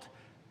 Don't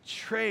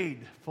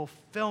trade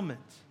fulfillment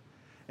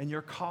and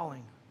your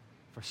calling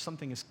for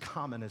something as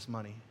common as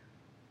money.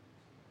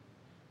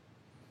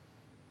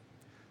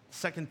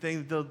 Second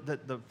thing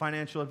that the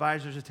financial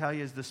advisors will tell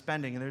you is the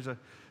spending. And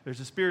there's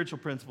a spiritual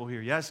principle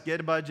here. Yes, get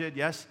a budget.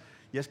 Yes,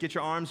 get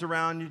your arms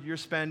around your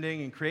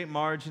spending and create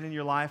margin in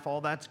your life. All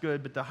that's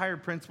good. But the higher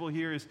principle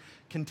here is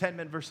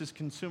contentment versus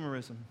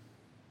consumerism.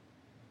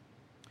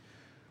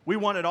 We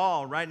want it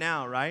all right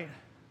now, right?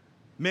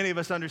 Many of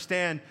us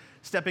understand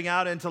stepping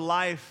out into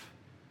life.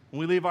 When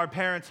we leave our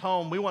parents'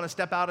 home, we want to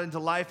step out into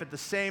life at the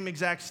same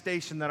exact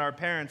station that our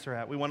parents are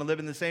at. We want to live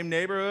in the same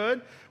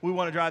neighborhood. We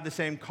want to drive the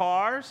same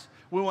cars.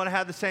 We want to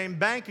have the same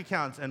bank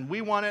accounts. And we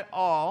want it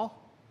all,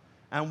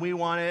 and we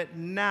want it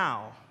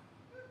now.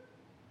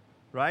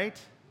 Right?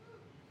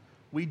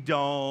 We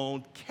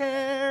don't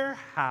care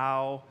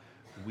how.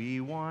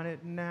 We want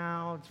it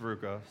now. It's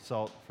Veruca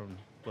Salt from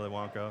Willy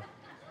Wonka.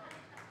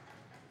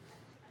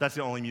 That's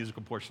the only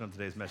musical portion of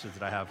today's message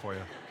that I have for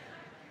you.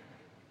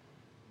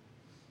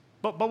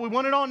 But we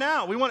want it all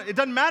now. It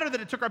doesn't matter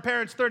that it took our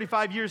parents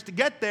 35 years to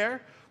get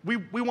there. We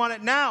want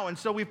it now, and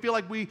so we feel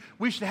like we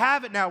should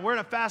have it now. We're in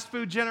a fast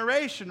food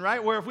generation,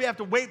 right? Where if we have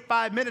to wait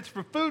 5 minutes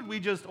for food we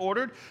just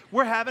ordered,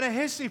 we're having a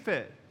hissy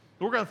fit.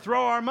 We're going to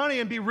throw our money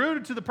and be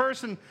rude to the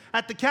person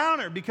at the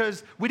counter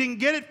because we didn't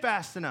get it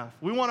fast enough.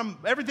 We want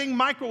everything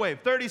microwave,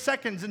 30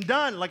 seconds and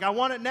done. Like, I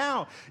want it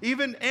now.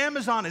 Even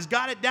Amazon has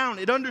got it down.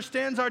 It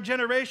understands our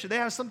generation. They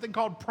have something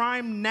called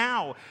Prime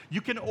Now.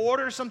 You can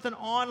order something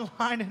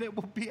online and it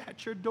will be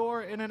at your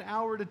door in an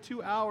hour to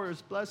 2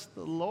 hours. Bless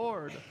the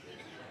Lord.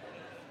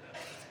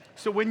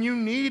 So when you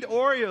need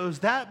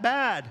Oreos that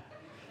bad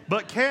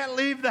but can't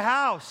leave the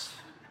house,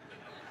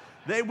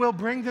 they will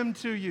bring them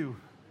to you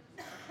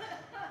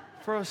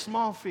for a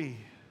small fee.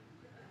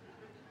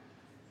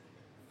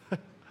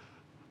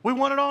 We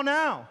want it all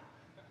now.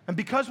 And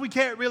because we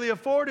can't really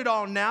afford it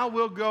all now,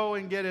 we'll go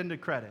and get into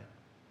credit.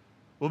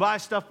 We'll buy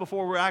stuff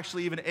before we're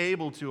actually even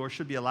able to or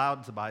should be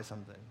allowed to buy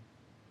something.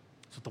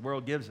 That's what the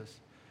world gives us.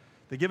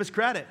 They give us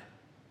credit.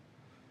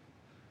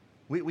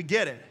 We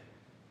get it.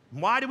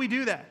 Why do we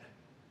do that?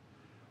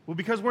 Well,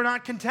 because we're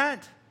not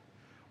content.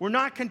 We're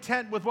not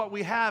content with what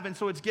we have, and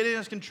so it's getting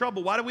us in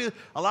trouble. Why do we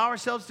allow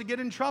ourselves to get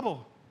in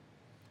trouble?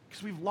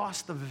 Because we've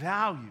lost the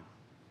value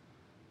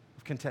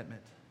of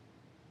contentment.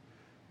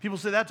 People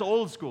say that's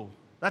old school.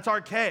 That's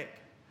archaic.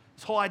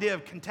 This whole idea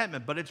of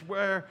contentment, but it's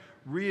where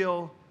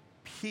real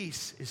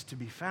peace is to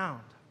be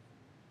found.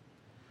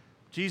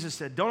 Jesus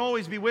said, don't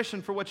always be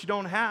wishing for what you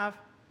don't have.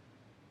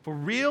 For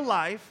real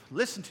life,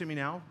 listen to me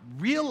now,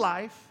 real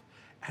life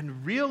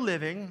and real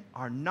living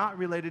are not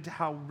related to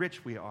how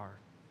rich we are.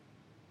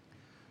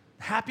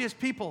 The happiest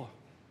people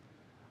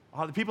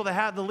are the people that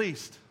have the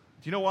least.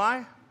 Do you know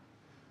why?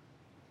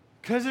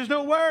 Because there's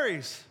no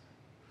worries.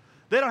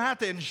 They don't have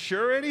to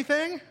insure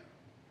anything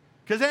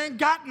because they ain't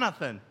got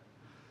nothing.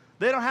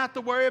 They don't have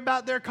to worry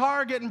about their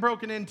car getting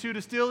broken into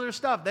to steal their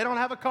stuff. They don't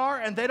have a car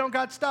and they don't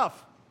got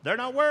stuff. They're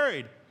not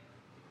worried.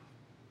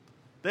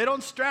 They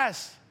don't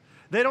stress.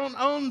 They don't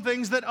own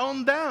things that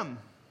own them,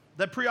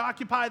 that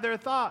preoccupy their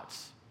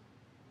thoughts.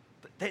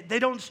 They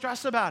don't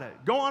stress about it.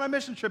 Go on a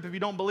mission trip if you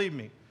don't believe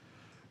me.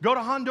 Go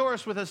to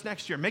Honduras with us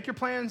next year. Make your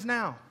plans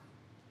now.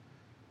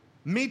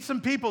 Meet some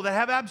people that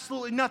have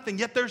absolutely nothing,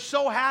 yet they're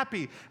so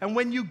happy. And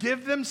when you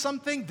give them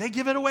something, they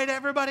give it away to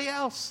everybody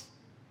else.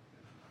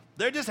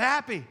 They're just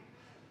happy.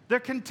 They're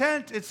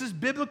content. It's this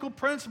biblical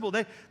principle.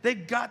 They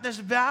got this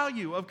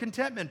value of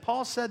contentment.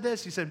 Paul said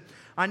this. He said,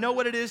 I know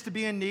what it is to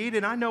be in need,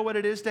 and I know what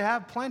it is to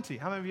have plenty.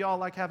 How many of y'all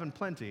like having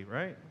plenty,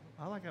 right?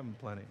 I like having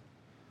plenty.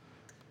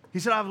 He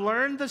said, I've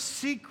learned the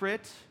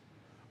secret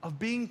of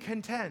being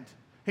content.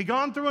 He'd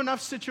gone through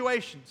enough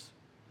situations.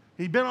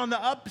 He'd been on the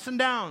ups and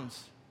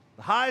downs,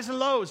 the highs and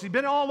lows. He'd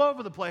been all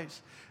over the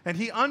place. And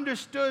he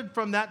understood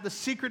from that the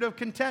secret of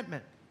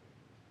contentment.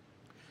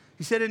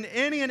 He said, in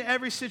any and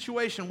every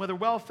situation, whether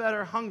well-fed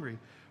or hungry,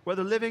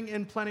 whether living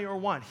in plenty or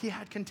want, he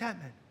had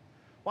contentment.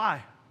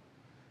 Why?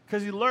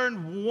 Because he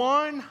learned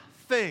one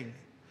thing,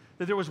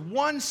 that there was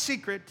one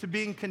secret to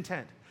being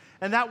content,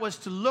 and that was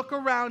to look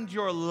around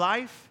your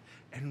life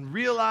and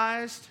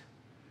realize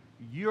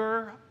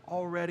you're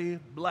already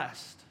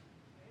blessed.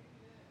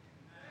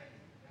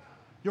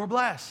 You're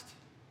blessed.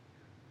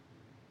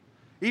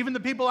 Even the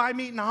people I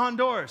meet in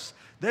Honduras,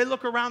 they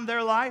look around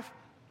their life,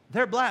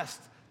 they're blessed.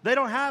 They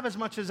don't have as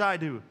much as I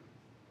do.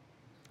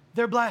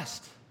 They're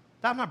blessed.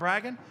 I'm not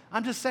bragging.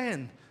 I'm just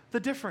saying the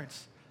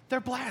difference.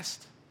 They're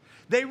blessed.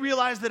 They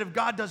realize that if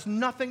God does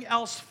nothing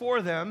else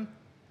for them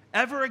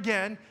ever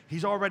again,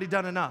 he's already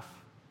done enough.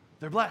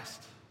 They're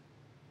blessed.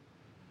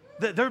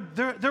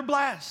 They're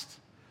blessed.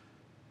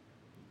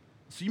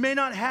 So you may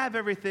not have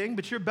everything,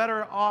 but you're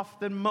better off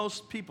than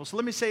most people. So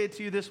let me say it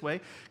to you this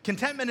way.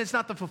 Contentment is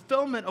not the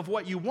fulfillment of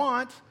what you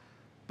want,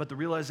 but the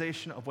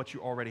realization of what you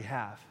already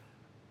have.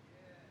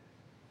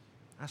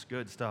 That's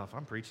good stuff.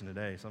 I'm preaching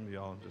today. Some of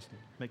y'all just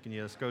making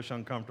you a skosh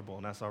uncomfortable,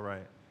 and that's all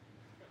right.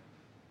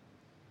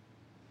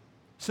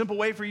 Simple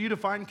way for you to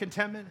find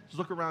contentment is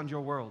look around your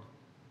world.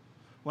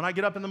 When I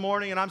get up in the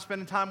morning and I'm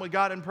spending time with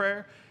God in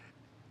prayer,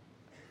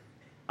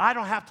 I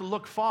don't have to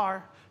look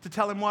far to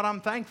tell him what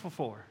I'm thankful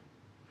for.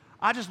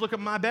 I just look at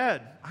my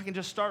bed. I can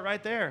just start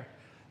right there.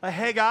 Like,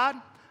 hey, God,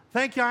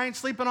 thank you I ain't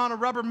sleeping on a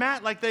rubber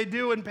mat like they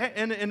do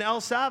in El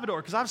Salvador,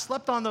 because I've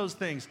slept on those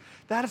things.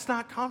 That is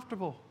not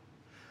comfortable.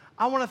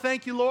 I want to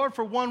thank you, Lord,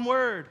 for one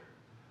word,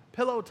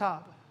 pillow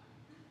top.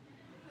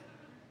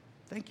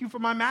 Thank you for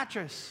my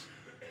mattress.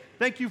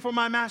 Thank you for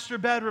my master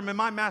bedroom and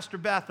my master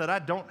bath that I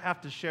don't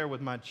have to share with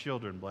my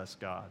children, bless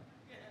God.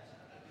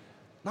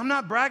 I'm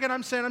not bragging,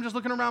 I'm saying I'm just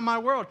looking around my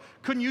world.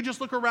 Couldn't you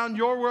just look around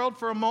your world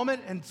for a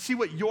moment and see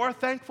what you're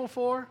thankful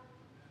for?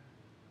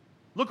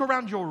 Look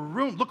around your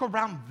room. Look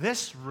around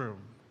this room.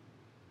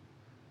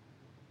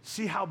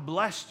 See how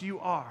blessed you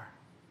are.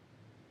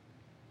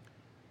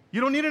 You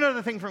don't need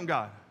another thing from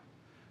God.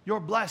 You're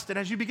blessed. And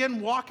as you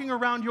begin walking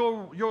around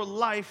your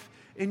life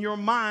in your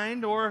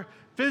mind or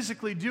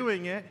physically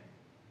doing it,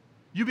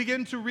 you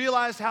begin to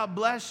realize how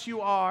blessed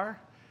you are.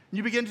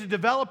 You begin to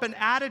develop an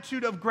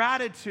attitude of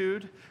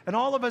gratitude, and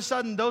all of a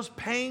sudden, those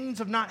pains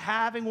of not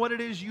having what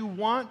it is you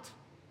want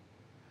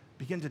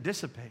begin to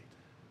dissipate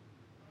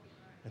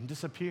and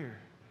disappear.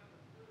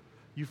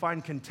 You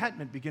find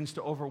contentment begins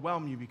to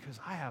overwhelm you because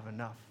I have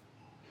enough.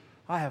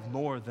 I have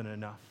more than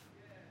enough.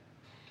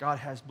 God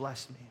has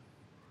blessed me.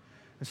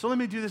 And so let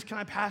me do this. Can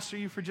I pastor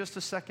you for just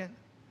a second?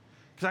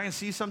 Because I can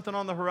see something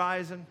on the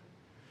horizon.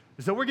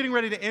 Is that we're getting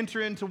ready to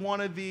enter into one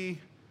of the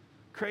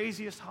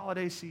craziest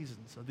holiday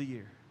seasons of the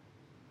year,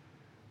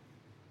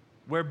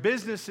 where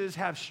businesses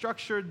have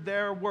structured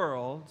their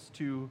worlds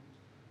to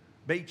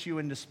bait you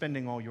into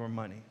spending all your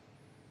money.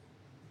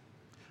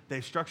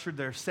 They've structured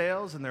their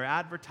sales and their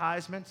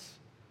advertisements.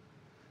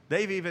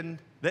 They've even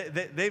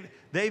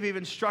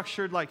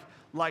structured like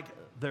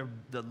the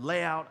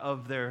layout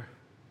of their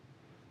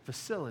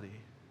facility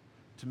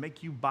to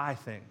make you buy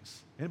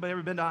things. Anybody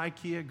ever been to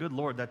IKEA? Good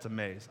Lord, that's a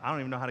maze. I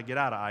don't even know how to get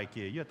out of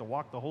IKEA. You have to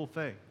walk the whole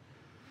thing.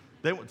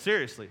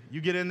 Seriously,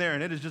 you get in there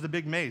and it is just a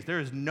big maze. There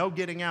is no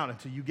getting out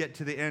until you get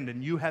to the end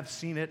and you have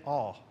seen it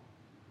all.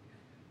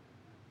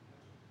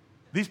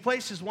 These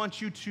places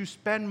want you to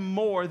spend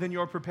more than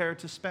you're prepared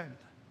to spend.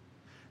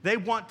 They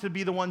want to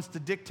be the ones to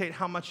dictate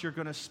how much you're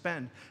going to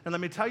spend. And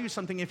let me tell you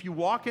something, if you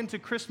walk into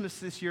Christmas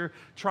this year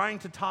trying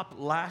to top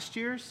last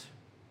year's,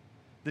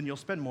 then you'll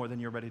spend more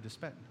than you're ready to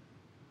spend.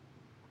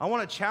 I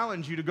want to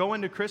challenge you to go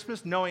into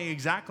Christmas knowing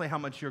exactly how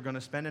much you're going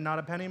to spend and not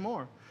a penny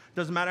more.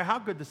 Doesn't matter how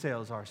good the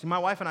sales are. See, my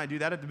wife and I do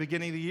that at the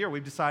beginning of the year.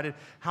 We've decided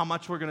how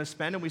much we're going to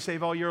spend, and we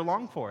save all year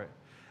long for it.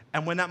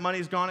 And when that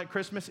money's gone at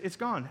Christmas, it's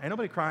gone. Ain't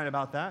nobody crying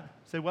about that.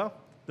 Say, well,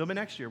 there'll be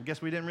next year.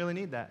 Guess we didn't really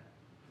need that.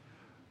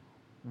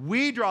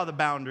 We draw the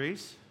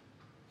boundaries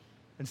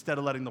instead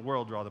of letting the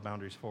world draw the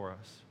boundaries for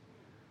us.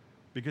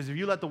 Because if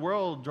you let the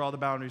world draw the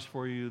boundaries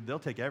for you, they'll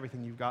take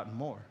everything you've got and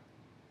more.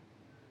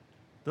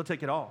 They'll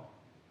take it all.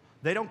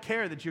 They don't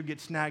care that you get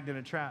snagged in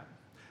a trap.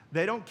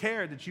 They don't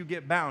care that you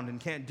get bound and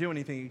can't do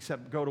anything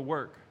except go to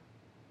work.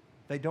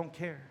 They don't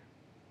care.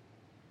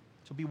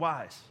 So be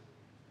wise.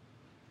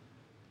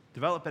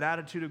 Develop an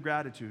attitude of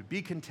gratitude.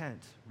 Be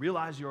content.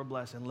 Realize you're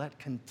blessed and let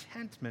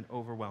contentment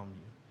overwhelm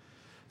you.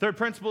 Third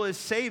principle is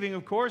saving,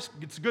 of course.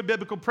 It's a good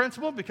biblical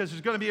principle because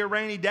there's going to be a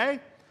rainy day.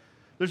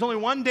 There's only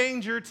one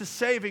danger to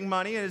saving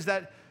money, and is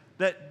that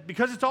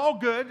because it's all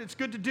good, it's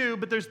good to do,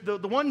 but there's the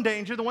one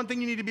danger, the one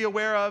thing you need to be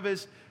aware of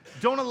is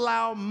don't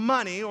allow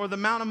money or the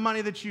amount of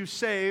money that you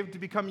save to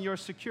become your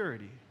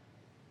security.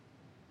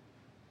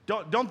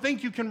 Don't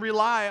think you can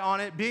rely on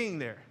it being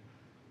there.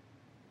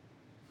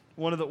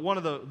 One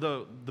of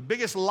the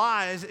biggest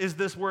lies is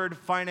this word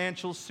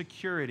financial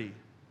security.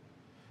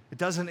 It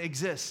doesn't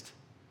exist.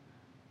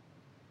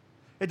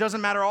 It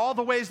doesn't matter all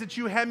the ways that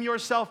you hem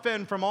yourself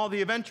in from all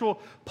the eventual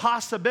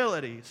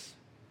possibilities.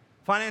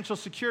 Financial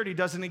security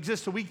doesn't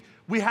exist. So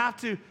we have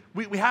to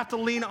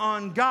lean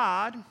on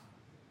God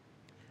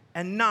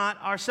and not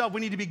ourselves.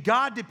 We need to be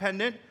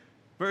God-dependent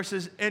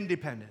versus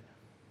independent.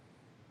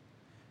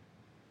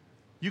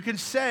 You can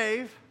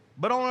save,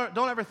 but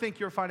don't ever think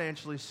you're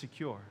financially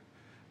secure.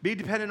 Be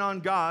dependent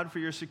on God for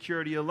your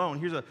security alone.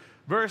 Here's a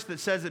verse that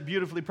says it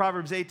beautifully.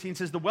 Proverbs 18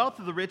 says, the wealth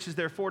of the rich is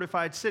their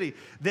fortified city.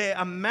 They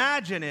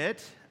imagine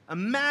it,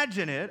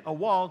 a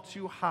wall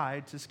too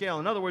high to scale.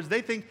 In other words,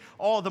 they think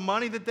all the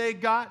money that they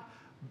got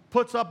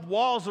puts up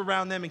walls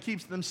around them and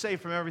keeps them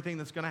safe from everything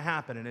that's going to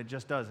happen, and it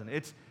just doesn't.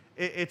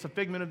 It's a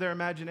figment of their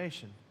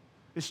imagination.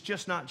 It's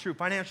just not true.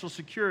 Financial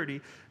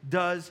security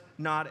does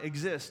not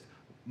exist.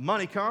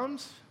 Money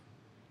comes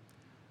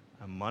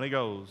and money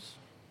goes.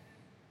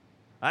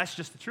 That's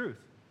just the truth.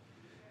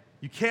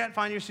 You can't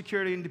find your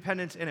security and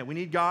independence in it. We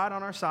need God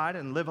on our side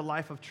and live a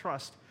life of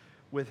trust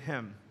with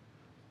Him.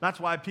 That's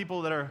why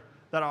people that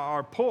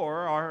are poor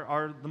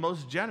are the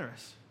most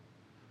generous.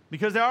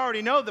 Because they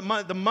already know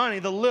that the money,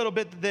 the little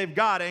bit that they've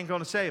got, ain't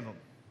going to save them.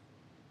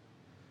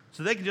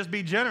 So they can just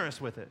be generous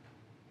with it.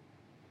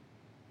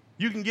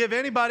 You can give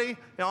anybody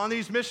on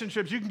these mission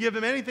trips, you can give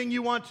them anything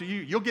you want to.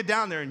 You'll get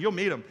down there and you'll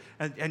meet them.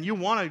 And you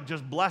want to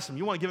just bless them.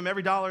 You want to give them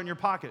every dollar in your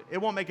pocket. It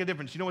won't make a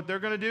difference. You know what they're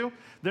going to do?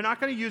 They're not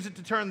going to use it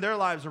to turn their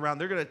lives around.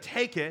 They're going to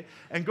take it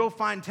and go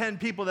find 10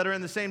 people that are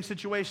in the same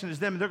situation as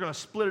them, and they're going to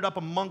split it up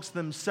amongst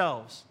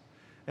themselves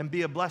and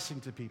be a blessing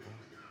to people.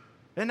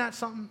 Isn't that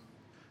something?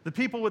 The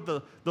people with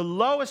the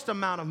lowest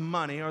amount of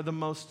money are the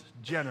most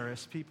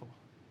generous people.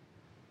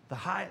 The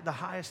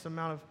highest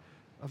amount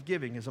of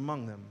giving is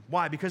among them.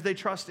 Why? Because they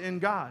trust in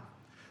God.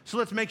 So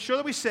let's make sure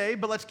that we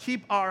save, but let's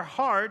keep our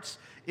hearts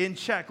in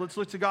check. Let's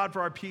look to God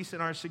for our peace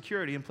and our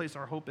security and place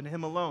our hope in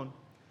Him alone.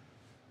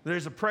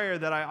 There's a prayer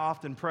that I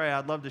often pray.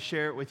 I'd love to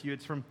share it with you.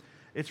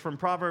 It's from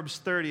Proverbs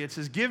 30. It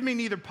says, give me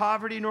neither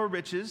poverty nor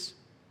riches,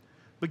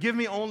 but give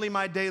me only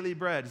my daily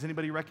bread. Does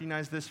anybody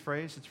recognize this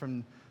phrase? It's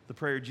from the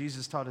prayer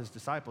Jesus taught His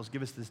disciples.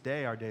 Give us this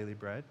day our daily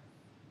bread.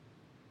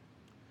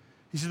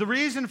 He says, the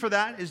reason for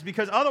that is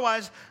because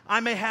otherwise I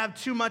may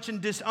have too much and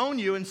disown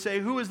you and say,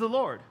 who is the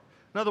Lord?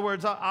 In other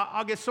words,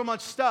 I'll get so much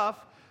stuff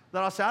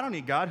that I'll say, I don't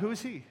need God. Who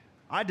is He?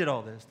 I did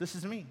all this. This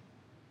is me.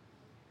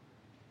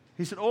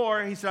 He said,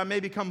 I may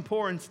become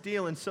poor and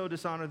steal and so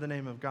dishonor the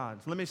name of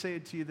God. So let me say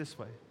it to you this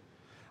way.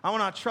 I will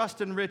not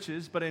trust in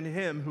riches, but in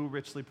Him who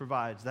richly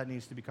provides. That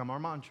needs to become our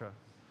mantra.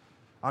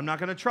 I'm not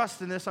going to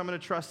trust in this. I'm going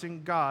to trust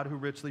in God who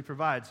richly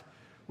provides.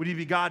 We need to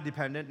be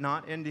God-dependent,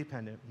 not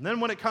independent. And then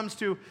when it comes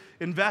to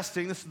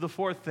investing, this is the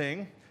fourth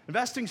thing.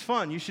 Investing's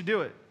fun. You should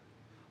do it.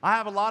 I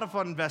have a lot of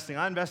fun investing.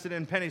 I invested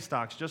in penny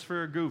stocks just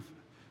for a goof.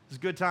 It's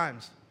good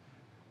times.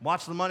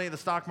 Watch the money of the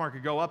stock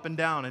market go up and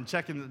down and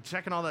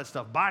checking all that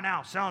stuff. Buy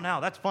now, sell now.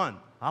 That's fun.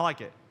 I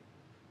like it.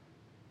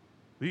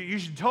 You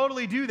should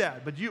totally do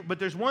that. But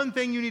there's one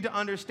thing you need to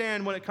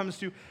understand when it comes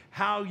to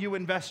how you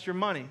invest your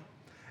money.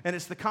 And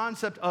it's the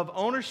concept of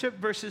ownership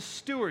versus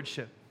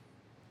stewardship.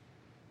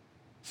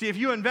 See, if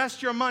you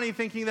invest your money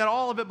thinking that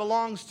all of it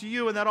belongs to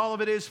you and that all of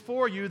it is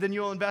for you, then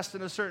you'll invest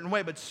in a certain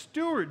way. But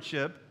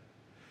stewardship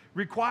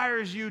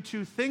requires you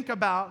to think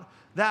about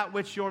that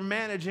which you're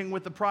managing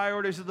with the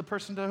priorities of the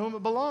person to whom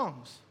it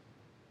belongs.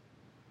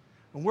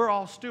 And we're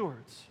all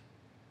stewards.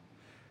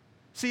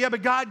 See, yeah,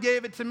 but God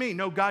gave it to me.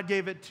 No, God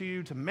gave it to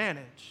you to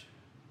manage.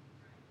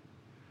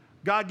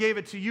 God gave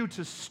it to you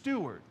to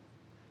steward.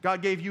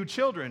 God gave you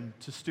children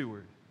to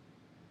steward.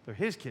 They're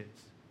His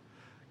kids.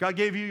 God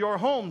gave you your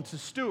home to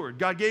steward.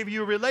 God gave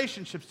you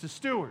relationships to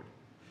steward.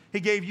 He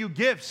gave you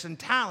gifts and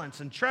talents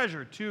and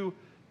treasure to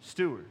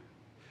steward.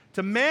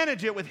 To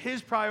manage it with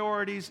His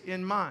priorities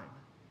in mind.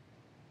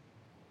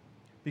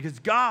 Because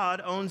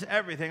God owns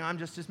everything. I'm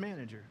just his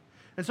manager.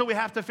 And so we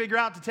have to figure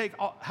out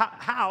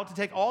how to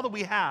take all that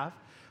we have.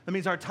 That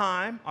means our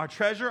time, our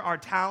treasure, our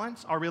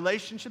talents, our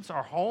relationships,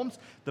 our homes,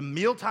 the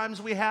meal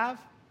times we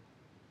have,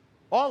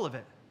 all of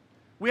it.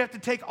 We have to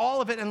take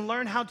all of it and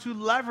learn how to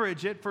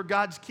leverage it for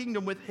God's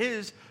kingdom with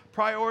his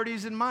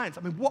priorities in mind.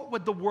 I mean, what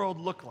would the world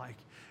look like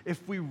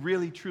if we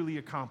really, truly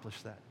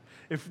accomplished that?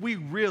 If we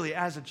really,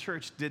 as a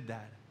church, did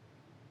that?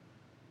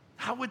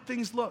 How would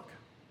things look?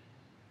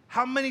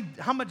 How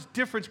much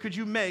difference could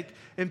you make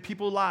in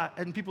people's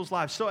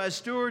lives? So as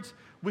stewards,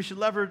 we should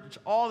leverage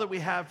all that we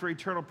have for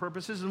eternal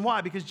purposes. And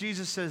why? Because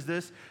Jesus says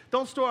this: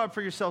 don't store up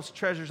for yourselves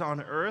treasures on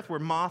earth where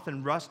moth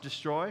and rust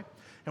destroy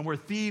and where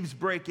thieves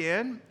break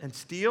in and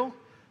steal,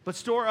 but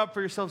store up for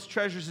yourselves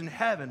treasures in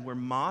heaven where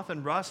moth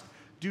and rust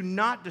do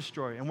not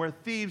destroy and where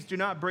thieves do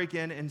not break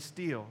in and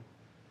steal.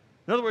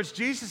 In other words,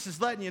 Jesus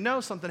is letting you know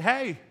something.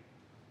 Hey,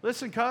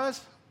 listen, cuz,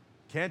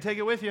 can't take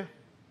it with you.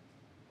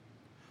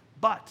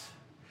 But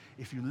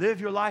if you live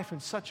your life in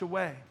such a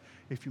way,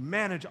 if you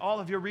manage all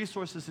of your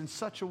resources in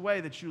such a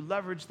way that you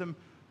leverage them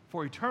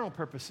for eternal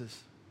purposes,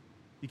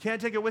 you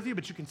can't take it with you,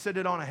 but you can sit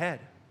it on ahead.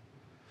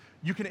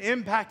 You can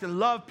impact and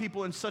love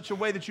people in such a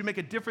way that you make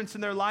a difference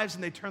in their lives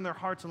and they turn their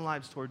hearts and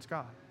lives towards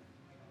God.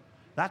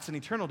 That's an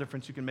eternal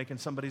difference you can make in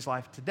somebody's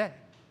life today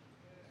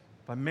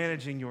by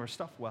managing your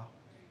stuff well.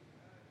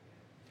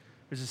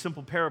 There's a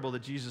simple parable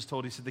that Jesus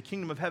told. He said, the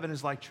kingdom of heaven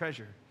is like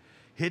treasure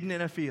hidden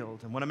in a field.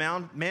 And when a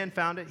man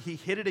found it, he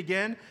hid it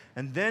again,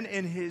 and then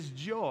in his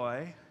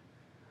joy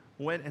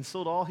went and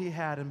sold all he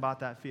had and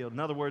bought that field. In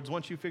other words,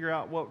 once you figure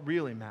out what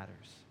really matters,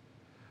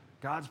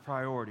 God's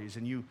priorities,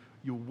 and you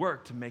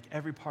work to make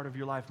every part of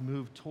your life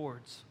move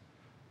towards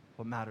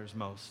what matters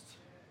most.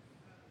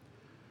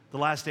 The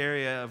last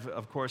area,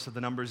 of course, of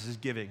the numbers is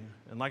giving.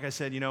 And like I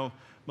said,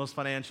 most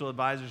financial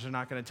advisors are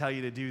not going to tell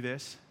you to do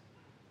this.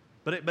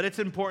 But it's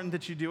important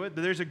that you do it.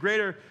 But there's a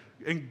greater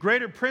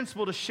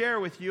principle to share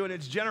with you, and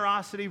it's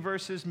generosity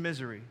versus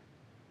misery.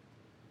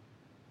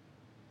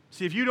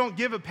 See, if you don't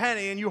give a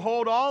penny and you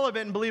hold all of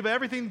it and believe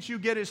everything that you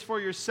get is for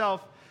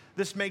yourself,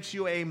 this makes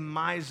you a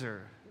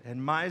miser.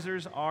 And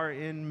misers are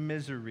in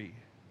misery.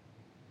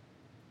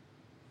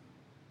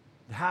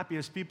 The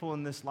happiest people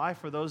in this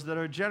life are those that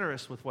are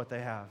generous with what they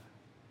have.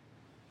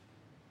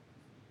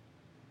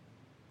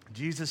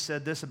 Jesus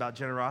said this about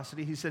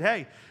generosity. He said,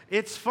 hey,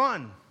 it's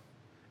fun.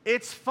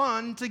 It's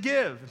fun to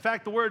give. In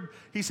fact,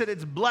 he said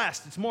it's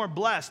blessed. It's more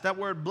blessed. That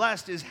word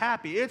blessed is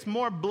happy. It's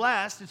more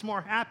blessed. It's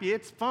more happy.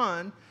 It's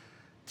fun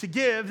to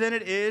give than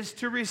it is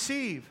to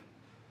receive.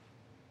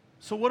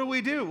 So what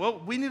do? Well,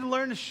 we need to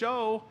learn to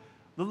show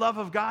the love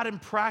of God in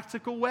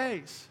practical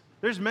ways.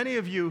 There's many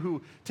of you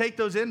who take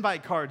those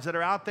invite cards that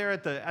are out there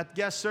at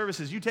guest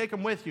services. You take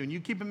them with you and you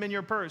keep them in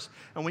your purse.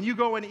 And when you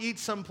go and eat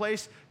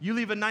someplace, you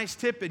leave a nice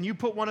tip and you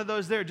put one of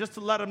those there just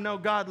to let them know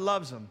God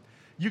loves them.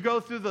 You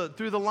go through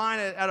the line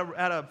at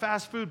a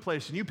fast food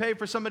place and you pay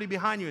for somebody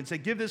behind you and say,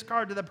 give this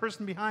card to that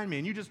person behind me.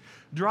 And you just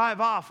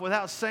drive off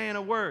without saying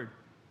a word.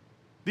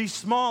 These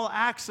small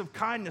acts of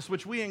kindness,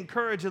 which we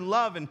encourage and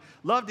love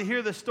to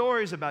hear the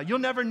stories about. You'll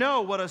never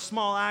know what a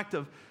small act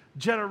of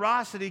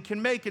generosity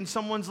can make in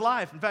someone's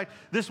life. In fact,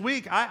 this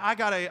week I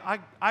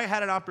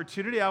had an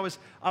opportunity. I was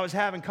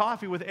having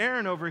coffee with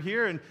Aaron over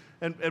here,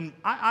 and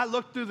I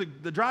looked through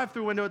the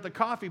drive-through window at the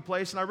coffee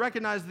place, and I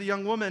recognized the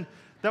young woman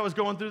that was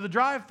going through the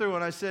drive-through,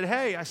 and I said,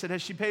 hey,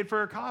 has she paid for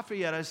her coffee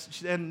yet?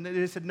 And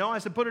they said, no. I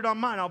said, put it on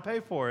mine. I'll pay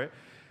for it.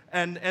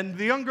 And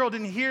the young girl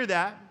didn't hear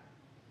that,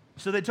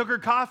 so they took her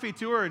coffee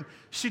to her, and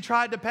she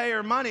tried to pay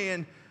her money,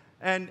 and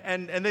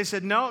they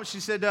said, no.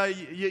 She said,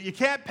 you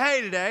can't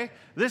pay today.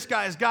 This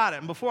guy's got it.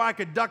 And before I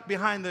could duck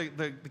behind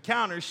the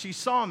counter, she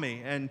saw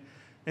me. And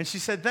she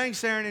said,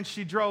 thanks, Aaron, and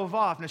she drove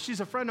off. Now, she's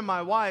a friend of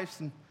my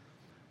wife's, and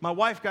my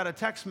wife got a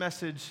text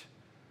message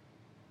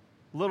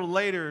a little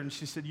later, and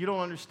she said, you don't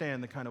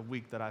understand the kind of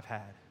week that I've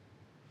had.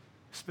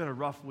 It's been a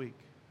rough week.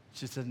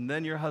 She said, and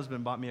then your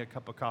husband bought me a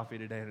cup of coffee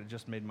today, and it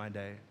just made my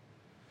day.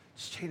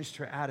 It's changed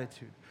her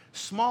attitude.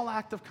 Small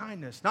act of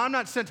kindness. Now, I'm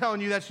not telling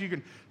you that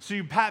so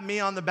you pat me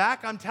on the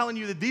back. I'm telling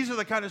you that these are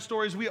the kind of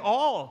stories we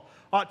all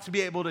ought to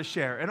be able to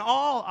share and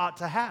all ought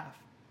to have.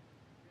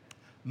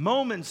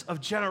 Moments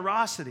of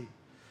generosity.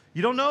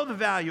 You don't know the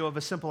value of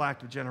a simple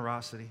act of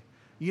generosity.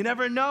 You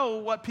never know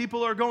what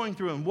people are going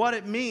through and what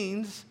it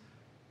means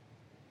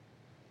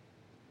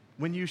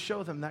when you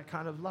show them that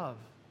kind of love.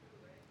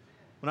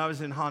 When I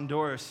was in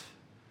Honduras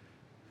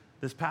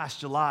this past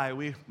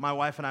July, my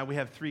wife and I, we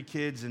have 3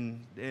 kids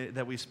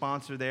that we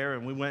sponsor there,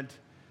 and we went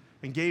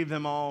and gave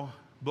them all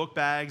book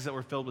bags that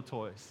were filled with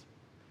toys.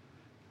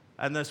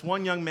 And this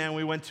one young man,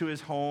 we went to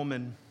his home,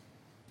 and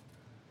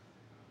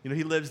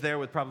he lives there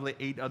with probably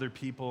 8 other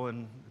people,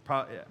 and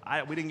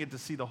we didn't get to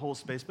see the whole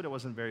space, but it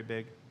wasn't very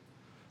big.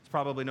 It's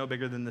probably no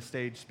bigger than the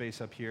stage space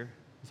up here,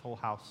 his whole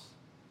house.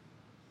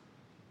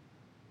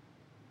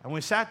 And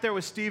we sat there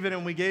with Stephen,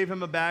 and we gave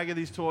him a bag of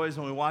these toys,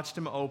 and we watched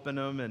him open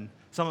them, and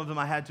some of them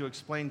I had to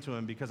explain to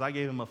him because I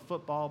gave him a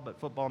football, but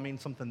football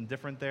means something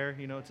different there.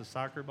 It's a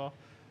soccer ball.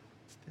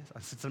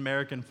 It's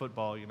American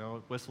football, you know.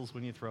 It whistles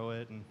when you throw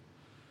it. And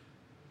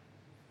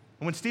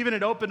when Stephen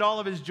had opened all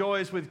of his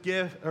joys with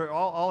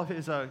all of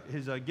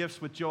his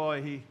gifts with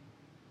joy,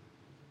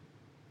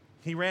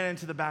 he ran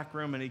into the back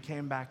room and he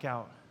came back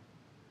out.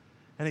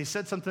 And he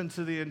said something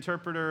to the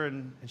interpreter,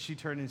 and she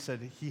turned and said,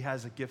 "He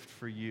has a gift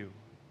for you."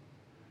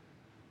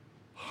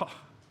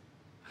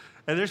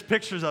 And there's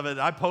pictures of it.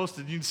 I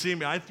posted. You can see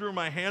me. I threw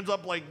my hands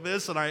up like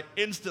this, and I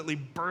instantly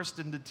burst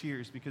into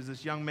tears because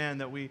this young man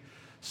that we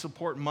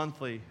support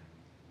monthly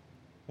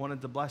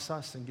wanted to bless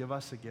us and give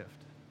us a gift.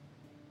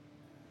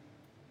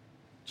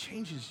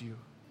 Changes you.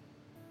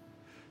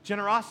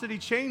 Generosity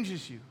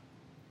changes you.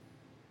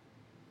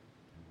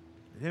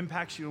 It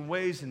impacts you in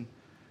ways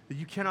that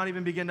you cannot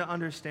even begin to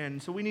understand.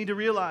 And so we need to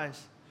realize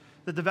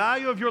that the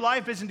value of your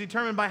life isn't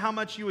determined by how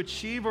much you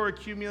achieve or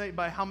accumulate,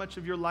 by how much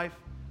of your life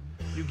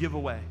you give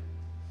away.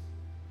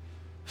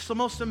 It's the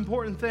most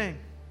important thing.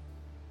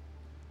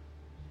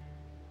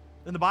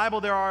 In the Bible,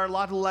 there are a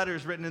lot of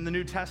letters written in the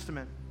New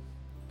Testament.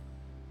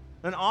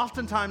 And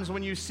oftentimes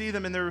when you see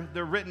them and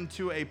they're written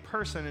to a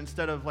person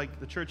instead of like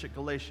the church at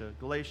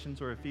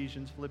Galatians or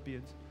Ephesians,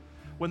 Philippians,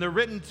 when they're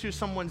written to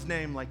someone's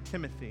name like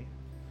Timothy,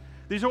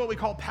 these are what we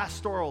call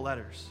pastoral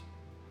letters.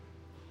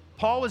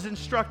 Paul was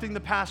instructing the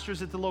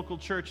pastors at the local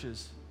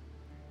churches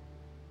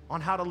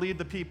on how to lead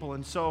the people.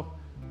 And so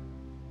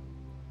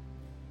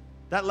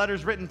that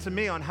letter's written to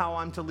me on how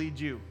I'm to lead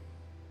you.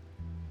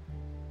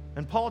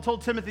 And Paul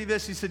told Timothy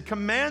this. He said,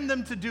 command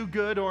them to do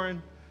good, or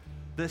in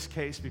this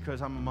case,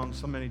 because I'm among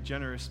so many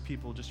generous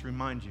people, just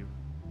remind you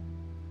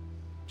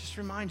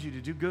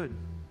to do good.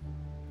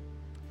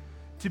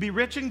 To be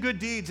rich in good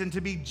deeds and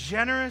to be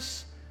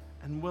generous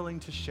and willing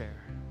to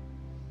share.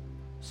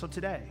 So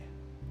today,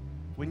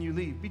 when you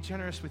leave, be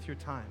generous with your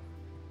time.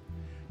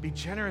 Be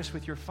generous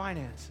with your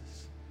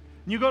finances.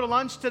 When you go to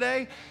lunch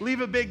today,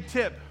 leave a big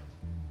tip.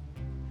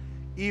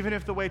 Even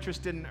if the waitress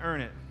didn't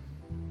earn it.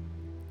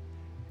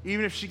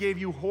 Even if he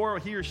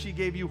or she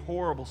gave you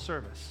horrible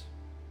service.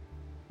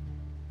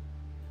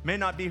 May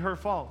not be her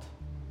fault.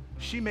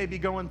 She may be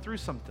going through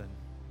something.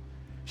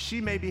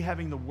 She may be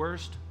having the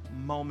worst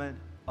moment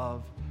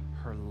of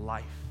her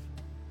life.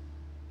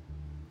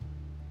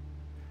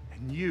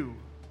 And you,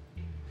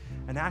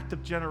 an act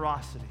of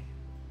generosity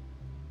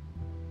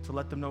to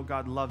let them know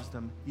God loves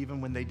them even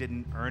when they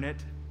didn't earn it.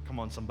 Come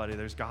on, somebody,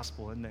 there's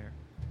gospel in there.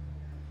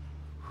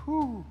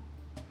 Whew.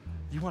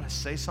 You want to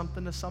say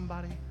something to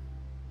somebody?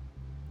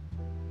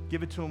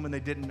 Give it to them when they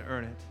didn't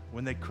earn it,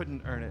 when they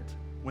couldn't earn it,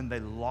 when they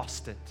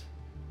lost it.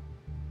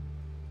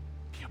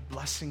 Be a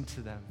blessing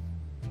to them.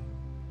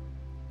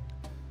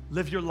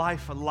 Live your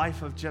life a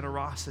life of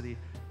generosity.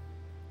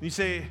 You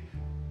say,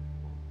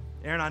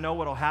 Aaron, I know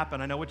what will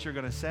happen. I know what you're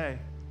going to say.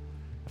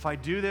 If I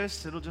do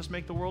this, it'll just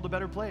make the world a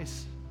better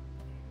place.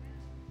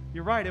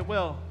 You're right, it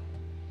will.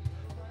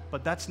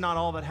 But that's not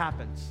all that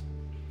happens.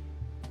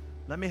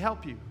 Let me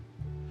help you.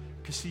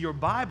 Because see, your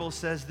Bible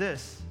says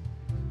this.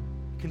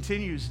 It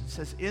continues, it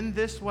says, in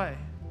this way,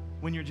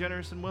 when you're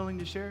generous and willing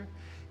to share,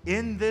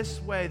 in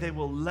this way they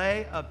will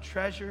lay up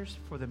treasures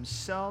for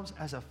themselves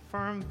as a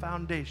firm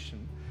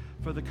foundation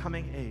for the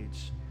coming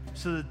age,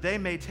 so that they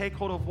may take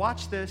hold of,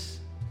 watch this,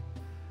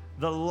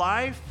 the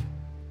life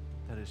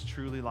that is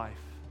truly life.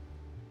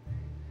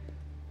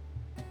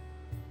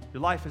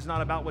 Your life is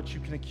not about what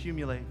you can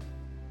accumulate.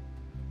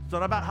 It's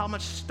not about how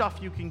much stuff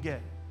you can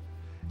get.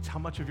 It's how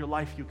much of your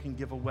life you can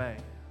give away.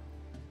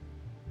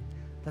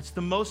 That's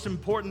the most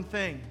important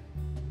thing.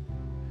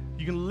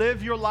 You can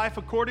live your life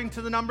according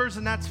to the numbers,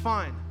 and that's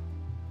fine.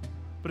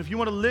 But if you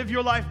want to live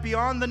your life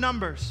beyond the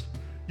numbers,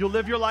 you'll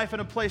live your life in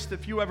a place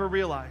that few ever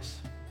realize.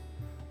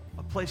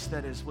 A place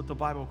that is what the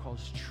Bible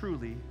calls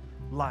truly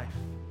life.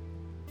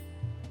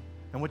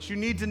 And what you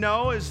need to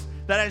know is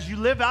that as you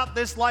live out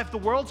this life, the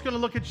world's going to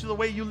look at you the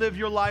way you live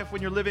your life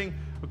when you're living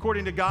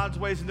according to God's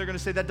ways, and they're going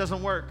to say, that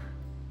doesn't work.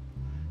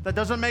 That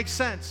doesn't make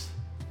sense.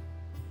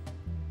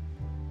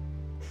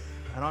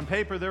 And on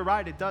paper, they're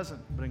right, it doesn't.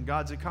 But in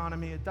God's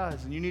economy, it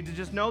does. And you need to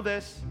just know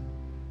this.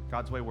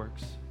 God's way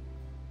works.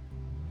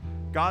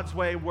 God's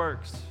way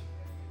works.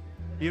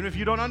 Even if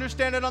you don't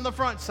understand it on the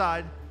front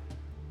side,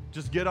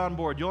 just get on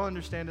board. You'll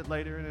understand it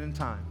later and in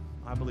time.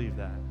 I believe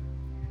that.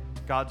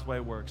 God's way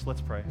works.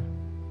 Let's pray.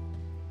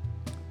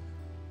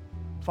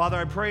 Father,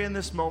 I pray in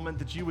this moment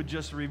that you would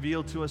just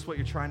reveal to us what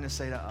you're trying to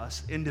say to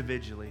us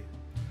individually.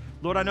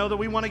 Lord, I know that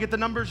we want to get the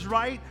numbers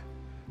right,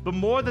 but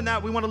more than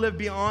that, we want to live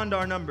beyond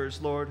our numbers,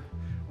 Lord.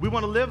 We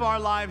want to live our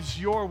lives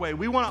your way.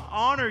 We want to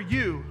honor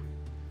you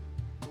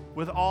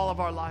with all of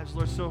our lives,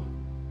 Lord. So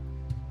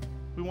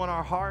we want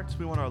our hearts,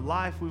 we want our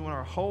life, we want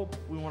our hope,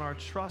 we want our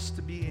trust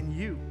to be in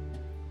you.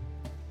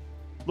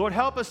 Lord,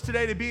 help us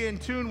today to be in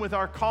tune with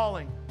our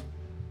calling,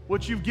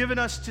 what you've given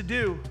us to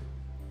do.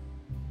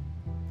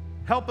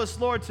 Help us,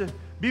 Lord, to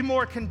be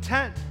more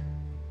content,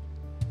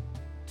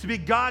 to be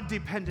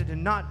God-dependent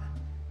and not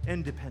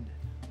independent.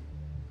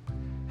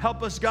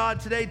 Help us, God,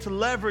 today to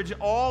leverage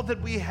all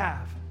that we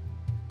have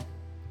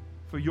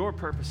for your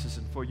purposes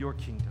and for your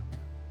kingdom.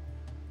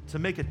 to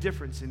make a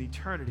difference in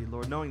eternity,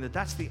 Lord, knowing that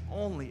that's the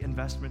only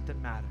investment that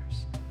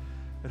matters.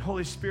 And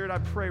Holy Spirit, I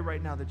pray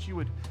right now that you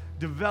would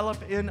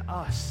develop in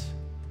us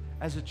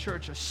as a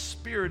church a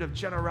spirit of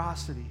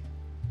generosity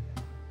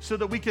so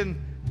that we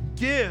can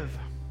give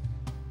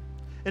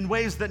in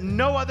ways that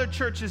no other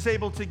church is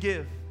able to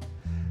give.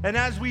 And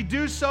as we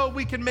do so,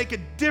 we can make a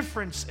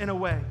difference in a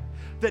way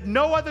that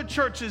no other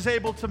church is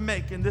able to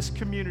make in this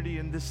community,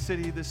 in this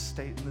city, this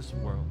state, in this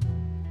world.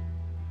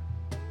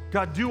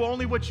 God, do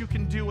only what you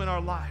can do in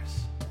our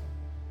lives.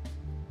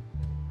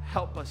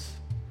 Help us.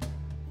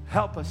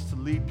 Help us to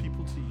lead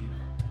people to you.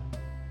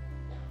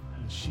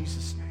 In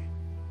Jesus' name.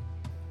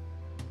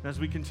 And as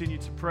we continue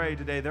to pray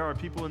today, there are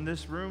people in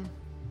this room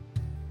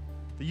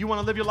that you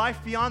want to live your life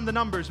beyond the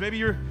numbers. Maybe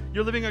you're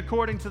living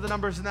according to the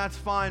numbers, and that's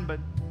fine, but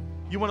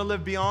you want to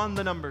live beyond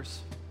the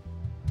numbers.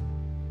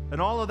 And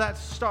all of that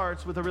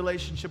starts with a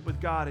relationship with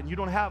God, and you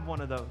don't have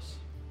one of those.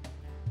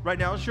 Right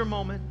now is your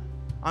moment.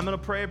 I'm going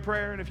to pray a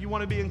prayer, and if you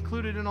want to be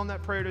included in on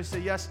that prayer to say,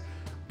 yes,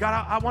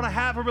 God, I want to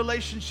have a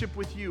relationship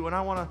with you, and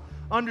I want to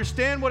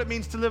understand what it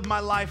means to live my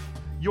life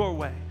your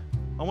way.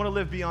 I want to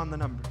live beyond the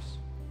numbers.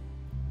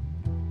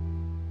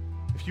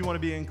 If you want to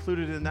be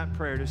included in that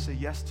prayer to say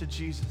yes to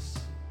Jesus,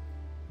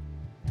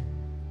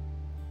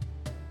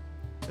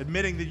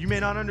 admitting that you may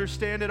not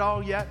understand it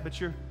all yet, but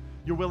you're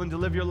willing to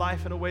live your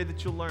life in a way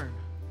that you'll learn.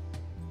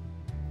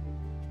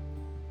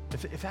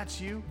 If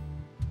that's you,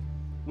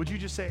 would you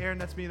just say, Aaron,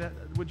 that's me?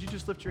 Would you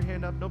just lift your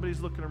hand up? Nobody's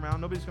looking around.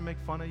 Nobody's going to make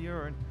fun of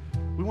you.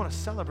 We want to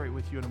celebrate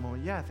with you in a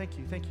moment. Yeah, thank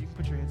you. Thank you. You can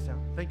put your hands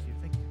down. Thank you.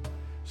 Thank you.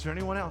 Is there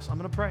anyone else? I'm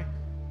going to pray.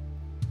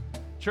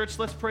 Church,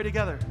 let's pray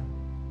together.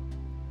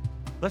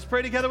 Let's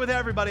pray together with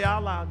everybody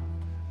out loud.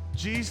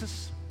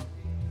 Jesus,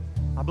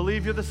 I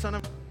believe you're the Son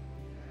of God.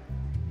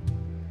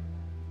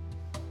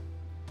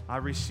 I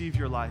receive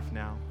your life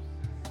now,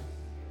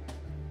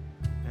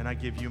 and I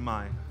give you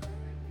mine.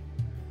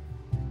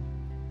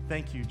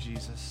 Thank you,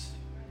 Jesus.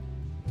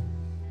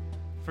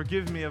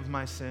 Forgive me of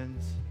my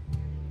sins.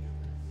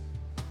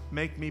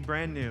 Make me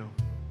brand new,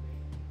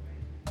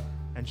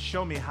 and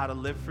show me how to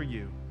live for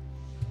you.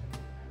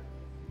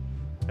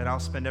 And I'll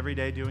spend every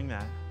day doing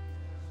that.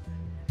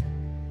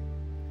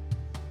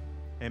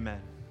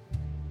 Amen.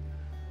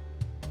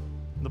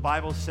 The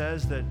Bible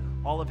says that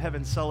all of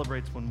heaven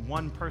celebrates when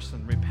one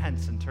person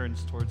repents and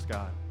turns towards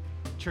God.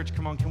 Church,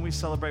 come on, can we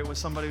celebrate with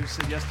somebody who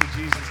said yes to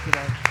Jesus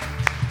today?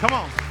 Come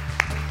on.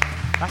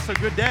 That's a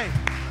good day.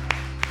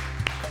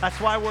 That's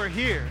why we're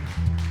here.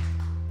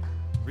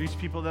 Reach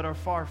people that are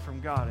far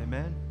from God,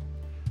 amen?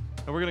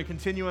 And we're going to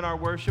continue in our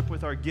worship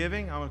with our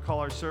giving. I'm going to call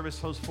our service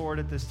host forward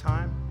at this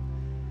time.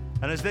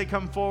 And as they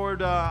come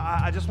forward,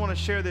 I just want to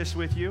share this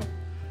with you.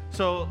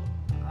 So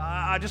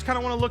I just kind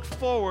of want to look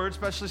forward,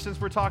 especially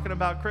since we're talking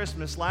about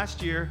Christmas.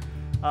 Last year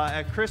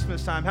at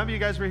Christmas time, how many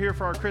of you guys were here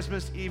for our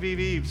Christmas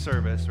Eve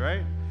service,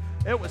 right?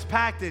 It was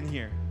packed in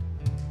here.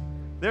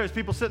 There was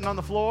people sitting on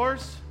the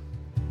floors,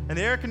 and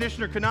the air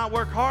conditioner could not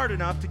work hard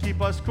enough to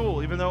keep us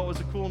cool, even though it was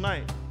a cool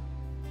night.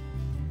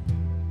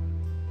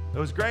 It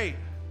was great.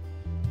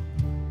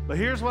 But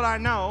here's what I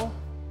know,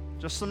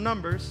 just some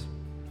numbers.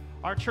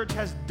 Our church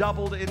has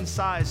doubled in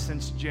size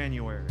since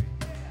January.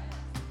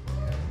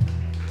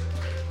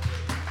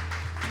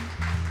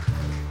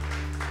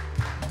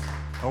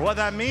 Well, what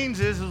that means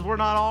is we're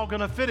not all going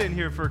to fit in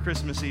here for a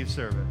Christmas Eve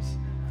service.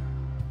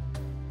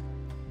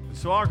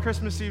 So our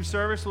Christmas Eve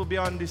service will be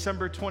on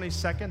December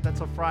 22nd.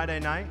 That's a Friday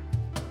night.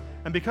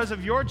 And because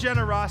of your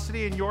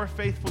generosity and your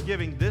faithful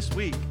giving this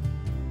week,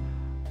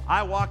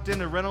 I walked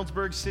into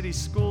Reynoldsburg City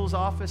Schools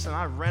office and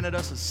I rented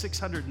us a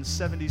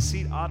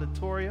 670-seat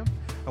auditorium.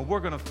 And we're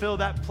going to fill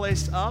that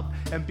place up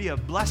and be a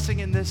blessing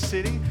in this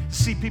city,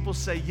 see people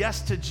say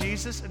yes to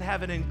Jesus and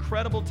have an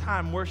incredible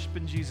time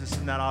worshiping Jesus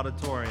in that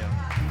auditorium.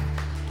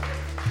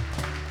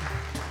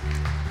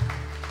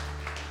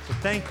 So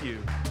thank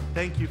you.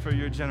 Thank you for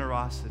your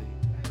generosity.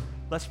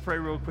 Let's pray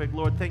real quick.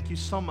 Lord, thank you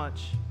so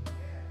much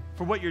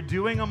for what you're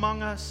doing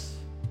among us.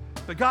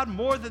 But God,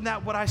 more than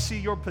that, what I see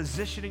you're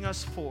positioning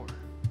us for.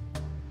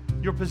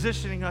 You're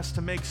positioning us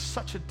to make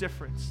such a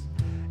difference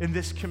in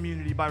this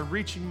community by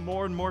reaching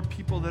more and more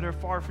people that are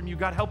far from you.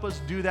 God, help us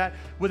do that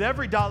with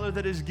every dollar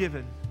that is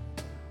given,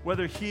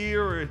 whether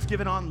here or it's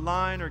given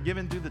online or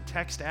given through the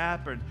text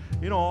app or,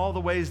 all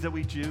the ways that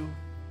we do.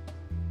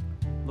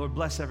 Lord,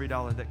 bless every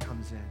dollar that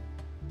comes in.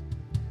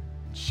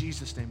 In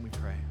Jesus' name we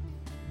pray.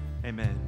 Amen.